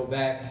right to go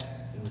back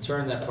and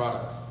return that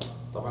product.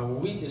 When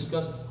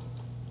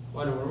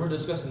we're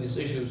discussing these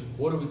issues,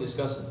 what are we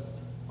discussing?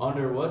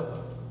 Under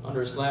what?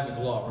 Under Islamic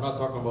law. We're not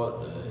talking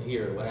about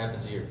here, what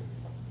happens here.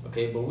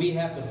 Okay, but we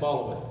have to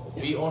follow it.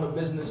 If we own a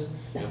business,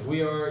 if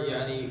we are,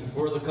 if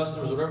we're the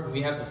customers, whatever,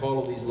 we have to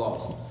follow these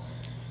laws.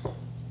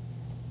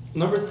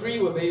 Number 3,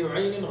 وَبَيْعُ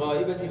عَيْنٍ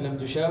غَائِبَةٍ لَمْ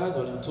تُشَاهَدْ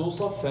وَلَمْ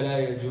تُوصَفْ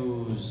فَلَا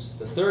يَجُوزُ.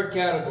 The third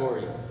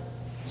category,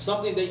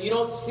 something that you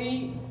don't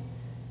see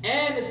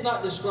and it's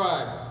not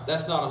described,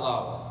 that's not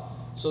allowed.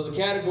 So the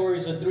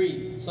categories are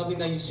 3. Something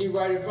that you see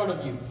right in front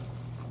of you.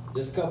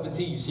 This cup of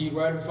tea, you see it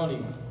right in front of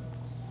you.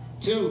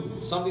 2,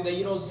 something that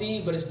you don't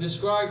see but it's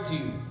described to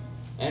you.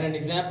 And an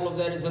example of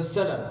that is a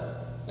salam.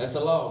 That's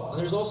allowed. And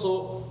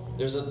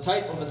there's a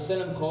type of a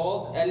salam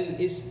called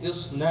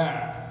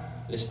al-istisna'.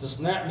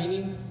 Al-istisna'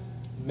 meaning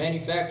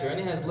manufacture, and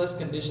it has less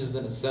conditions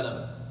than a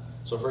salam.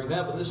 So for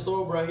example, this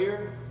stove right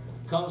here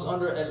comes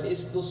under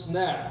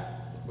al-istisna'.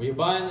 When you're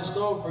buying the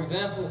stove, for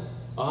example,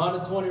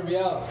 120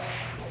 riyals,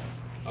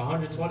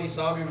 120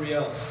 Saudi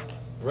riyals,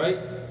 right?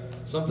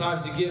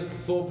 Sometimes you give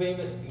full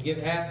payments, you give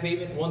half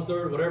payment,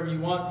 1/3, whatever you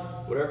want,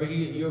 whatever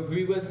you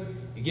agree with.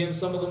 You give him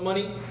some of the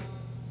money,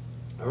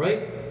 all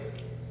right?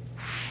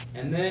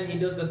 And then he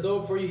does the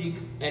thobe for you,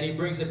 and he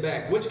brings it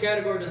back. Which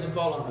category does it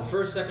fall under? The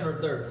first, second, or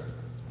third?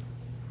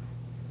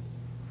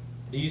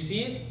 Do you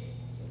see it?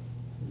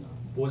 No.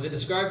 Was it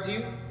described to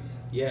you?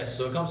 Yes,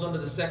 so it comes under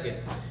the second.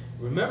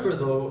 Remember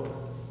though,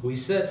 we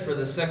said for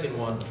the second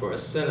one, for a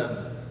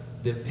salam,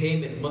 the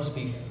payment must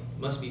be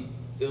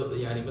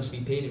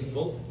paid in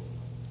full.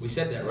 We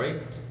said that,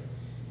 right?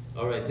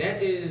 Alright,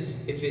 that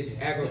is if it's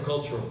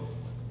agricultural.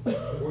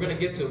 We're gonna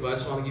get to it, but I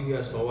just want to give you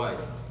guys fawaid.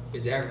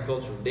 It's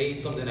agricultural. They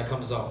eat something that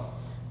comes out.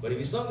 But if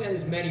it's something that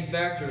is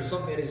manufactured or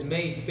something that is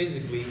made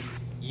physically,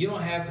 you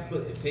don't have to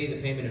pay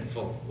the payment in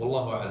full.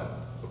 Wallahu a'lam,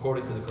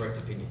 according to the correct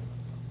opinion.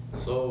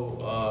 So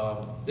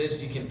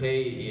this you can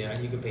pay, and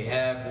you can pay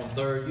half,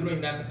 1/3. You don't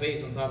even have to pay.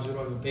 Sometimes you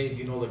don't even pay if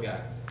you know the guy.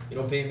 You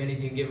don't pay him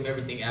anything, give him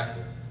everything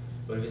after.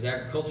 But if it's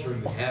agriculture,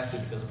 you have to,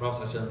 because the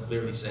Prophet ﷺ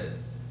clearly said it.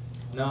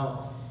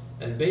 Now,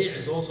 al-bay'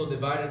 is also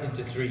divided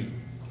into 3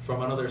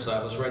 from another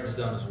side. Let's write this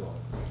down as well.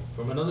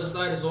 From another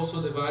side is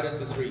also divided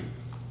into 3.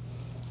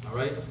 All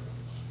right.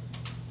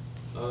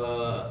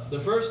 The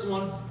first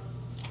one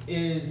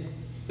is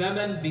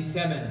thaman bi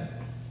thaman.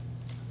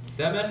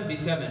 Thaman bi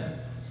thaman,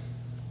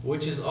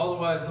 which is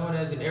otherwise known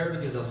as in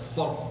Arabic as a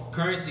sarf,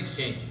 currency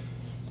exchange.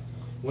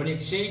 When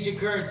exchanging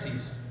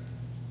currencies,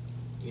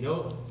 you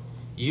know,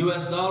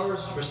 US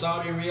dollars for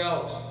Saudi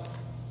riyals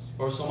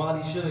or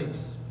Somali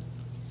shillings,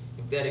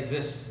 if that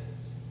exists.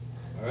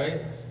 All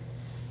right?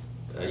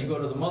 You go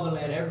to the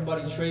motherland,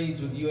 everybody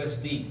trades with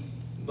USD.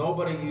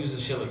 Nobody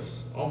uses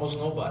shillings, almost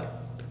nobody.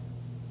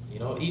 You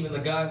know, even the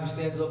guy who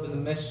stands up in the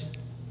masjid,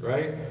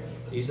 right?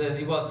 He says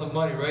he wants some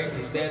money, right?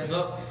 He stands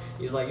up,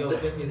 he's like, yo,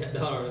 send me that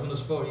dollar on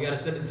his phone. You gotta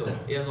send it to him.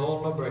 He has a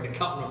whole number, an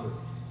account number,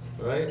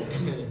 right?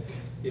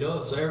 You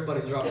know, so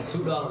everybody dropped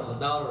 $2, $1,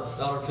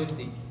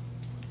 $1.50,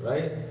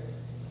 right?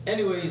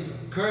 Anyways,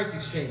 currency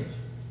exchange,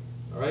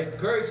 all right?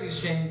 Currency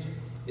exchange,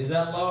 is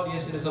that allowed?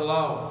 Yes, it is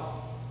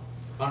allowed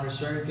under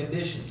certain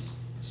conditions.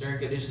 Certain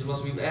conditions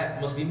must be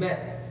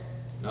met.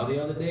 Now,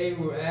 the other day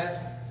we were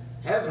asked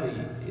heavily,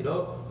 you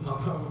know, my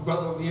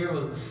brother over here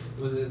was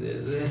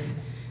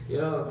you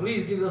know,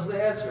 please give us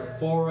the answer.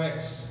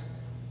 Forex.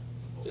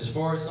 Is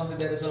Forex something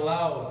that is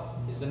allowed?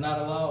 Is it not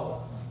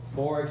allowed?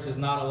 Forex is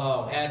not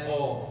allowed at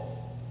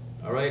all.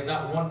 All right,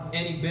 not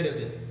any bit of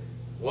it.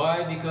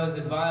 Why? Because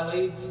it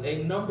violates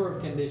a number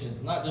of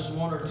conditions, not just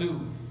 1 or 2,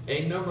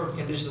 a number of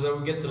conditions that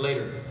we'll get to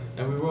later.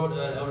 And we wrote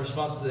a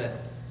response to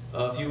that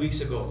a few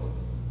weeks ago.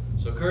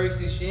 So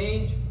currency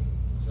exchange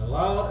is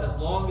allowed as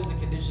long as the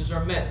conditions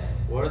are met.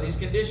 What are these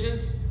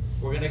conditions?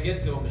 We're going to get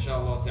to them,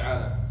 inshallah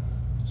ta'ala.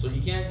 So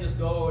you can't just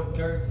go and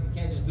currency, you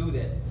can't just do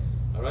that.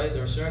 All right,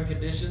 there are certain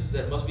conditions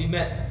that must be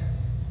met.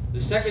 The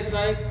second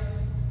type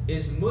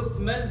is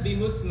muthman bi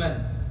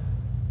muthman.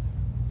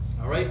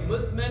 All right,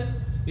 muthman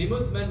bi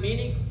muthman,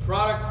 meaning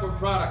product for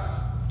product.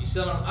 You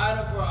sell an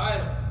item for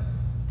item.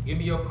 Give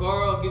me your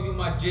car, I'll give you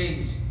my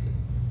J's.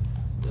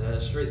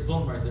 Straight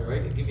boom right there,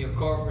 right? Give me a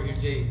car for your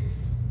J's.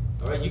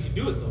 All right, you can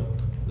do it though.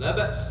 La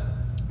bas.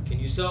 Can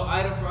you sell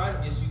item for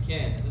item? Yes, you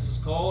can. This is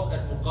called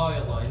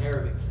al-muqayada in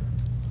Arabic.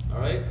 All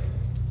right.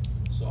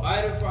 So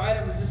item for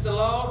item, is this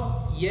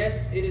allowed?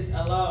 Yes, it is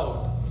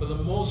allowed for the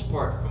most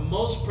part. For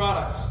most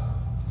products,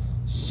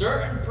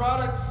 certain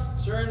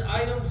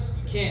items,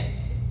 you can't.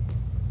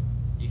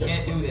 You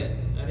can't do that.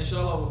 And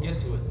inshallah, we'll get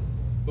to it.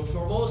 But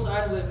for most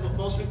items that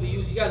most people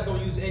use, you guys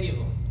don't use any of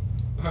them.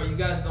 Or you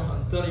guys don't,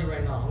 I'm telling you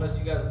right now, unless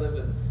you guys live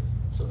in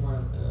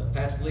somewhere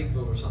past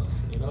Lakeville or something,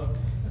 you know,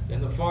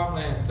 in the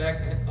farmlands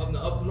back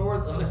up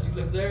north, unless you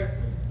live there,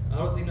 I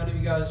don't think none of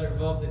you guys are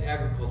involved in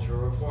agriculture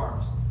or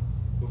farms.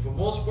 But for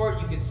most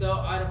part, you can sell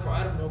item for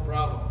item, no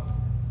problem.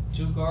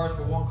 2 cars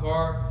for 1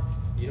 car,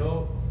 you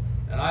know,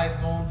 an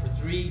iPhone for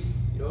 3,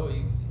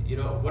 you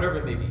know, whatever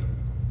it may be.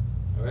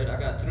 All right, I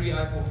got 3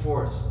 iPhone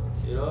 4s,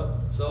 you know,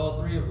 so all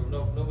 3 of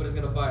them, nobody's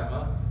gonna buy them,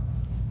 huh?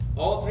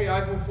 All 3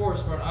 iPhone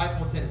 4s for an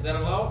iPhone 10, is that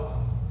allowed?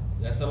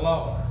 That's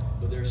allowed.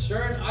 But there are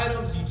certain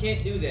items you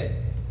can't do that.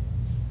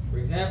 For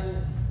example,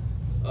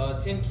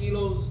 10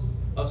 kilos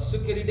of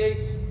sukari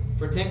dates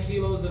for 10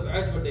 kilos of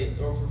ajwa dates,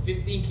 or for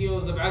 15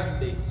 kilos of ajwa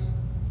dates.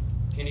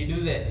 Can you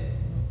do that?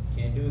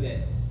 Can't do that.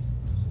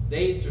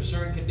 Dates, there are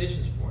certain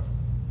conditions for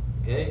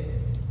it. Okay?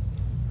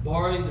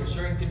 Barley, there are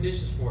certain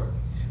conditions for it.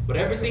 But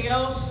everything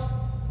else,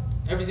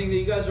 everything that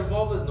you guys are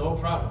involved with, no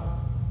problem.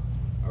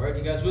 All right,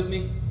 you guys with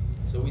me?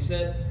 So we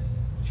said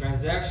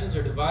transactions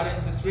are divided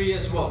into 3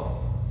 as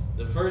well.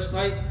 The first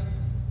type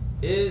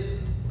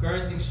is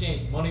currency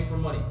exchange, money for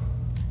money.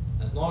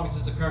 As long as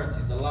it's a currency,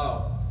 it's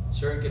allowed.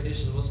 Certain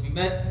conditions must be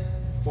met.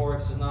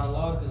 Forex is not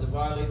allowed because it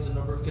violates a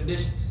number of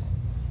conditions.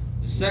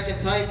 The second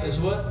type is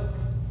what?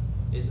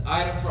 Is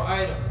item for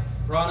item,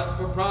 product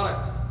for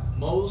product.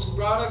 Most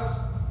products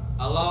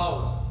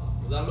allowed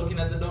without looking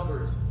at the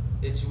numbers.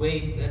 Its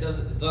weight, it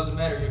doesn't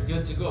matter, you're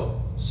good to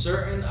go.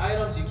 Certain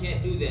items you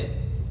can't do that.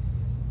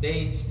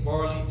 Dates,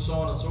 barley, so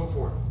on and so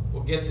forth.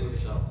 We'll get to it,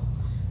 inshallah.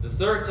 The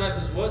third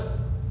type is what?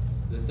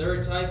 The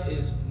third type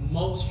is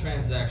most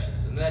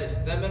transactions, and that is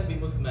thaman bi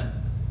muthman.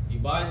 You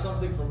buy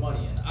something for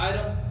money, an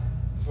item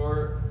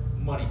for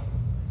money.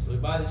 So you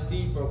buy this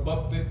tea for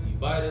 $1.50. You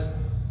buy this,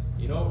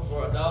 you know,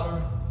 for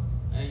 $1,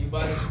 and you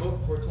buy this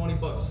book for 20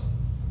 bucks.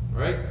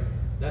 Right?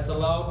 That's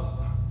allowed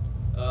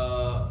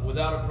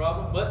without a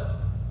problem, but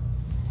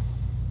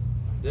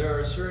there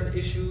are certain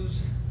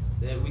issues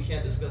that we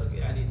can't discuss.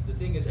 The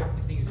thing is,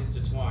 everything is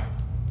intertwined.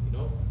 You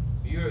know,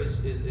 here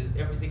is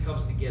everything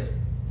comes together.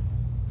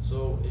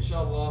 So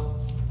inshallah,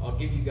 I'll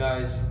give you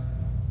guys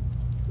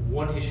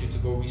one issue to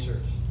go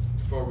research.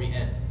 before we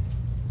end.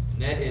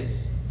 And that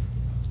is,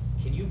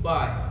 can you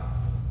buy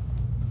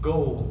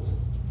gold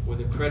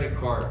with a credit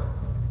card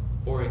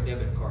or a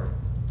debit card?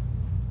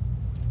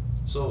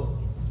 So,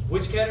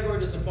 which category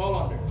does it fall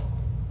under?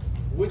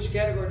 Which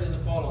category does it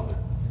fall under?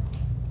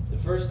 The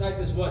first type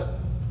is what?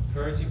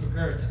 Currency for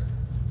currency.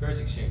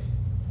 Currency exchange.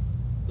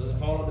 Does it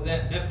fall under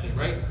that? Definitely,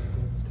 right?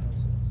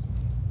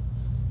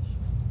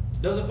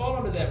 Does it fall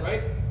under that,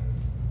 right?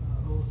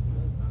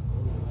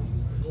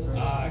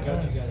 I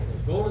got you guys there.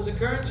 Gold is a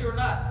currency or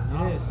not?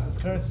 Yes, it's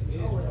currency.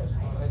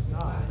 It's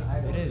not.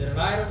 It Is is. it an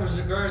item or is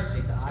it currency?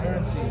 It's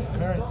currency.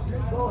 Currency.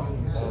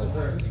 Who says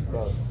currency?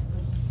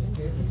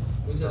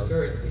 Who says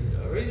currency?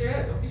 Raise your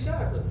hand. Don't be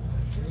shy, brother.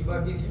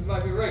 You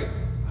might be right.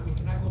 I mean,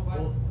 can I go buy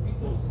some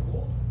retail some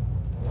gold?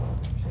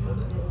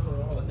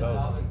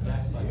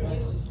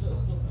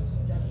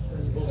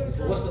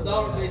 What's the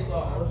dollar based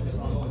off?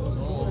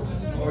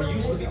 Or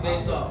used to be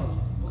based off?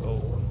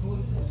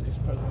 It's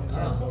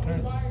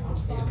currency.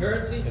 It's a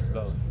currency? It's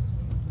both.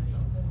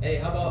 Hey,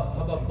 how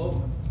about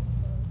both?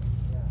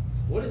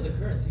 What is a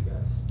currency,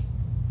 guys?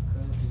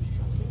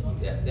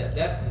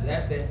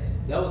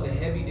 That was a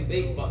heavy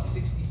debate about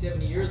 60,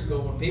 70 years ago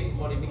when paper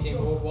money became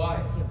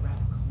worldwide.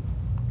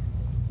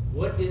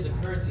 What is a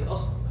currency?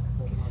 Also,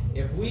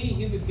 if we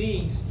human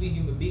beings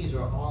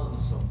are on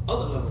some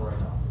other level right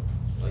now,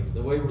 like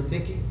the way we're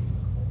thinking,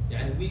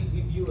 and we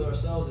view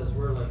ourselves as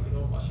we're like, you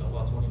know,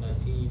 mashallah,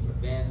 2019, we're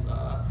advanced.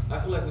 I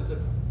feel like we took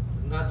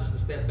not just a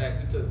step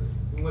back,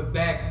 we went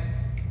back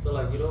to,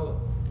 like, you know,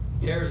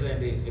 Tarzan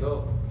days, you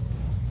know,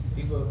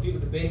 people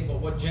debating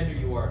about what gender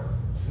you are,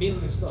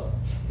 meaningless stuff.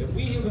 If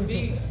we human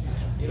beings,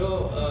 you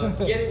know,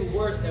 get even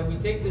worse, and we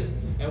take this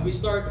and we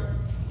start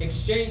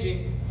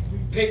exchanging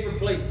paper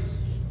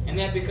plates, and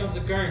that becomes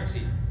a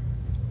currency.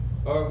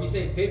 Or we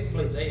say paper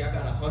plates. Hey, I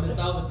got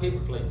 100,000 paper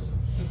plates.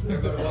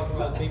 Everybody walk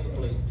around with paper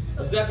plates.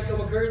 Does that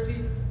become a currency?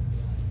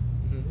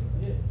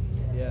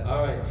 Yeah.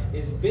 All right.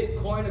 Is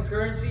Bitcoin a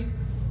currency?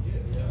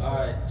 All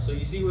right. So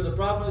you see where the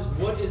problem is?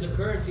 What is a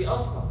currency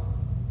aslan?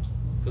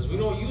 Because we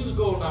don't use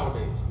gold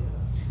nowadays.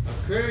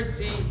 A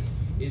currency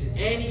is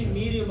any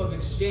medium of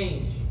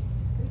exchange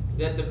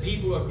that the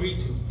people agree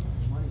to.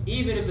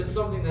 Even if it's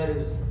something that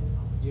is,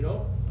 you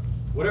know,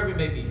 whatever it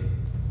may be.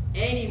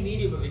 Any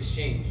medium of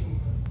exchange.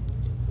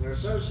 There are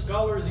certain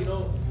scholars, you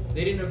know,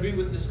 they didn't agree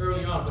with this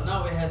early on, but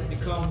now it has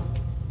become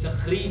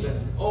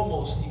taqreeban,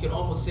 almost, you can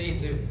almost say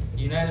it's a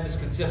unanimous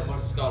consent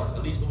amongst scholars,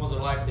 at least the ones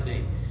alive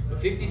today. But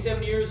 50,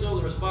 70 years old,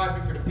 there was 5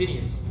 different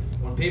opinions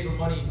when paper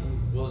money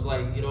was,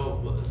 like, you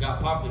know,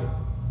 got popular,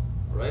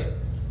 right?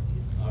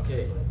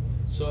 Okay,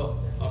 so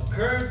a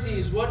currency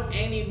is what?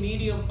 Any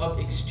medium of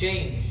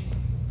exchange.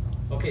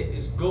 Okay,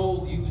 is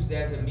gold used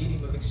as a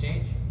medium of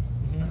exchange?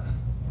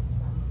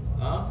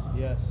 Huh?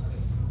 Yes.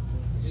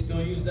 Is it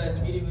still used as a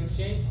medium of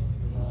exchange?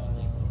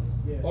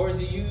 Or is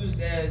it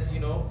used as, you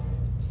know,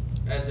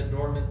 as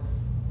adornment,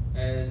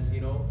 as, you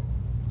know,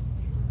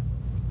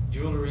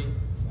 jewelry,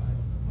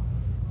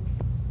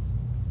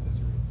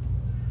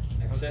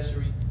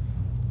 accessory?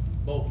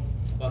 Both.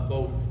 But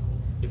both.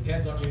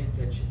 Depends on your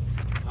intention,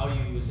 how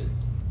you use it.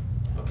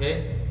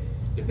 Okay?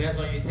 Depends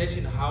on your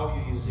intention, how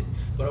you use it.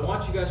 But I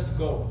want you guys to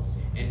go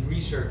and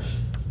research.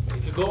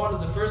 It could go under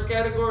the first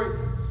category,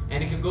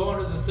 and it could go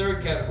under the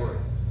third category.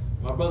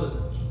 My brothers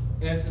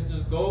and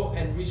sisters, go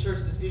and research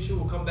this issue.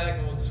 We'll come back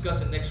and we'll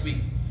discuss it next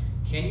week.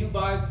 Can you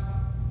buy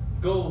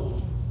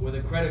gold with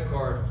a credit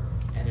card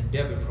and a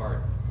debit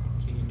card?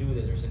 Can you do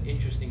that? There's an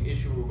interesting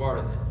issue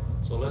regarding that.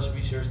 So let's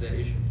research that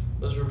issue.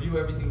 Let's review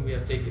everything we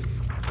have taken.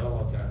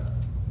 Inshallah ta'ala.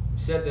 We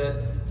said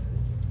that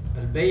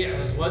al-bay'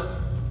 has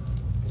what?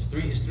 It's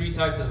three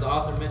types, as the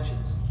author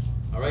mentions.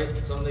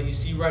 Alright? Something that you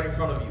see right in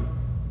front of you.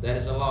 That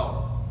is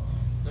allowed.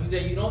 Something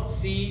that you don't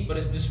see, but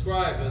it's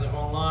described, whether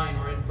online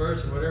or in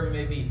person, whatever it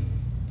may be.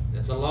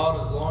 That's allowed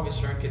as long as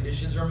certain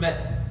conditions are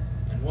met.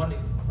 And one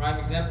prime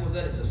example of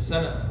that is a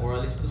salam, or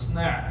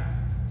al-istisna'.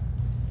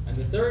 And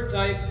the third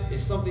type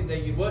is something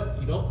that you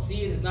don't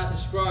see, it is not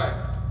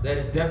described. That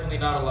is definitely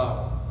not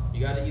allowed. You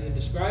got to either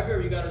describe it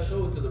or you got to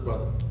show it to the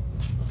brother.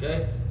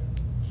 Okay?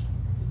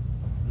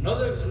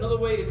 Another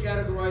way to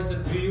categorize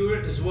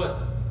al-buyu' is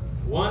what?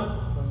 1,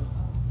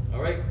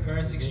 all right,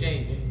 currency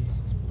exchange.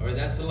 All right,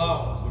 that's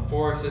allowed with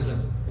Forexism.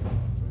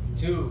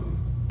 2,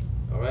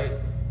 all right,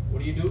 what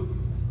do you do?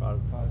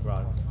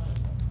 Product.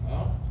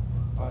 Huh?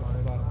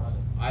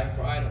 Item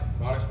for item,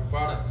 products for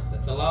products.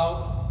 That's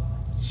allowed.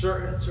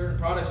 Certain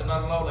products are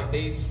not allowed, like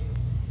dates,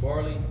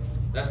 barley.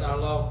 That's not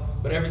allowed.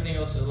 But everything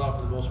else is allowed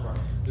for the most part.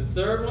 The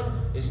third one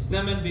is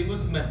thaman bi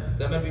muthman.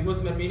 Thaman bi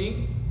muthman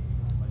meaning,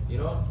 you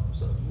know,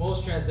 so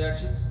most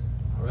transactions,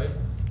 all right,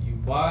 you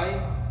buy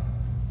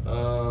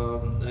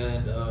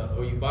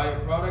or you buy a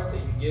product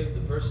and you give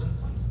the person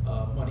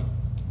money.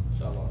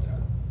 Inshallah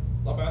ta'ala.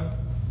 Taban,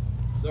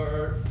 there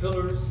are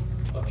pillars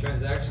of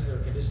transactions or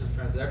conditions of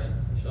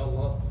transactions.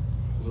 Inshallah,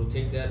 we'll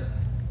take that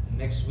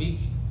next week.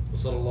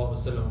 وصلى الله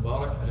وسلم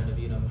وبارك على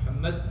نبينا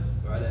محمد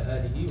وعلى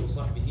آله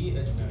وصحبه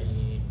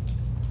أجمعين.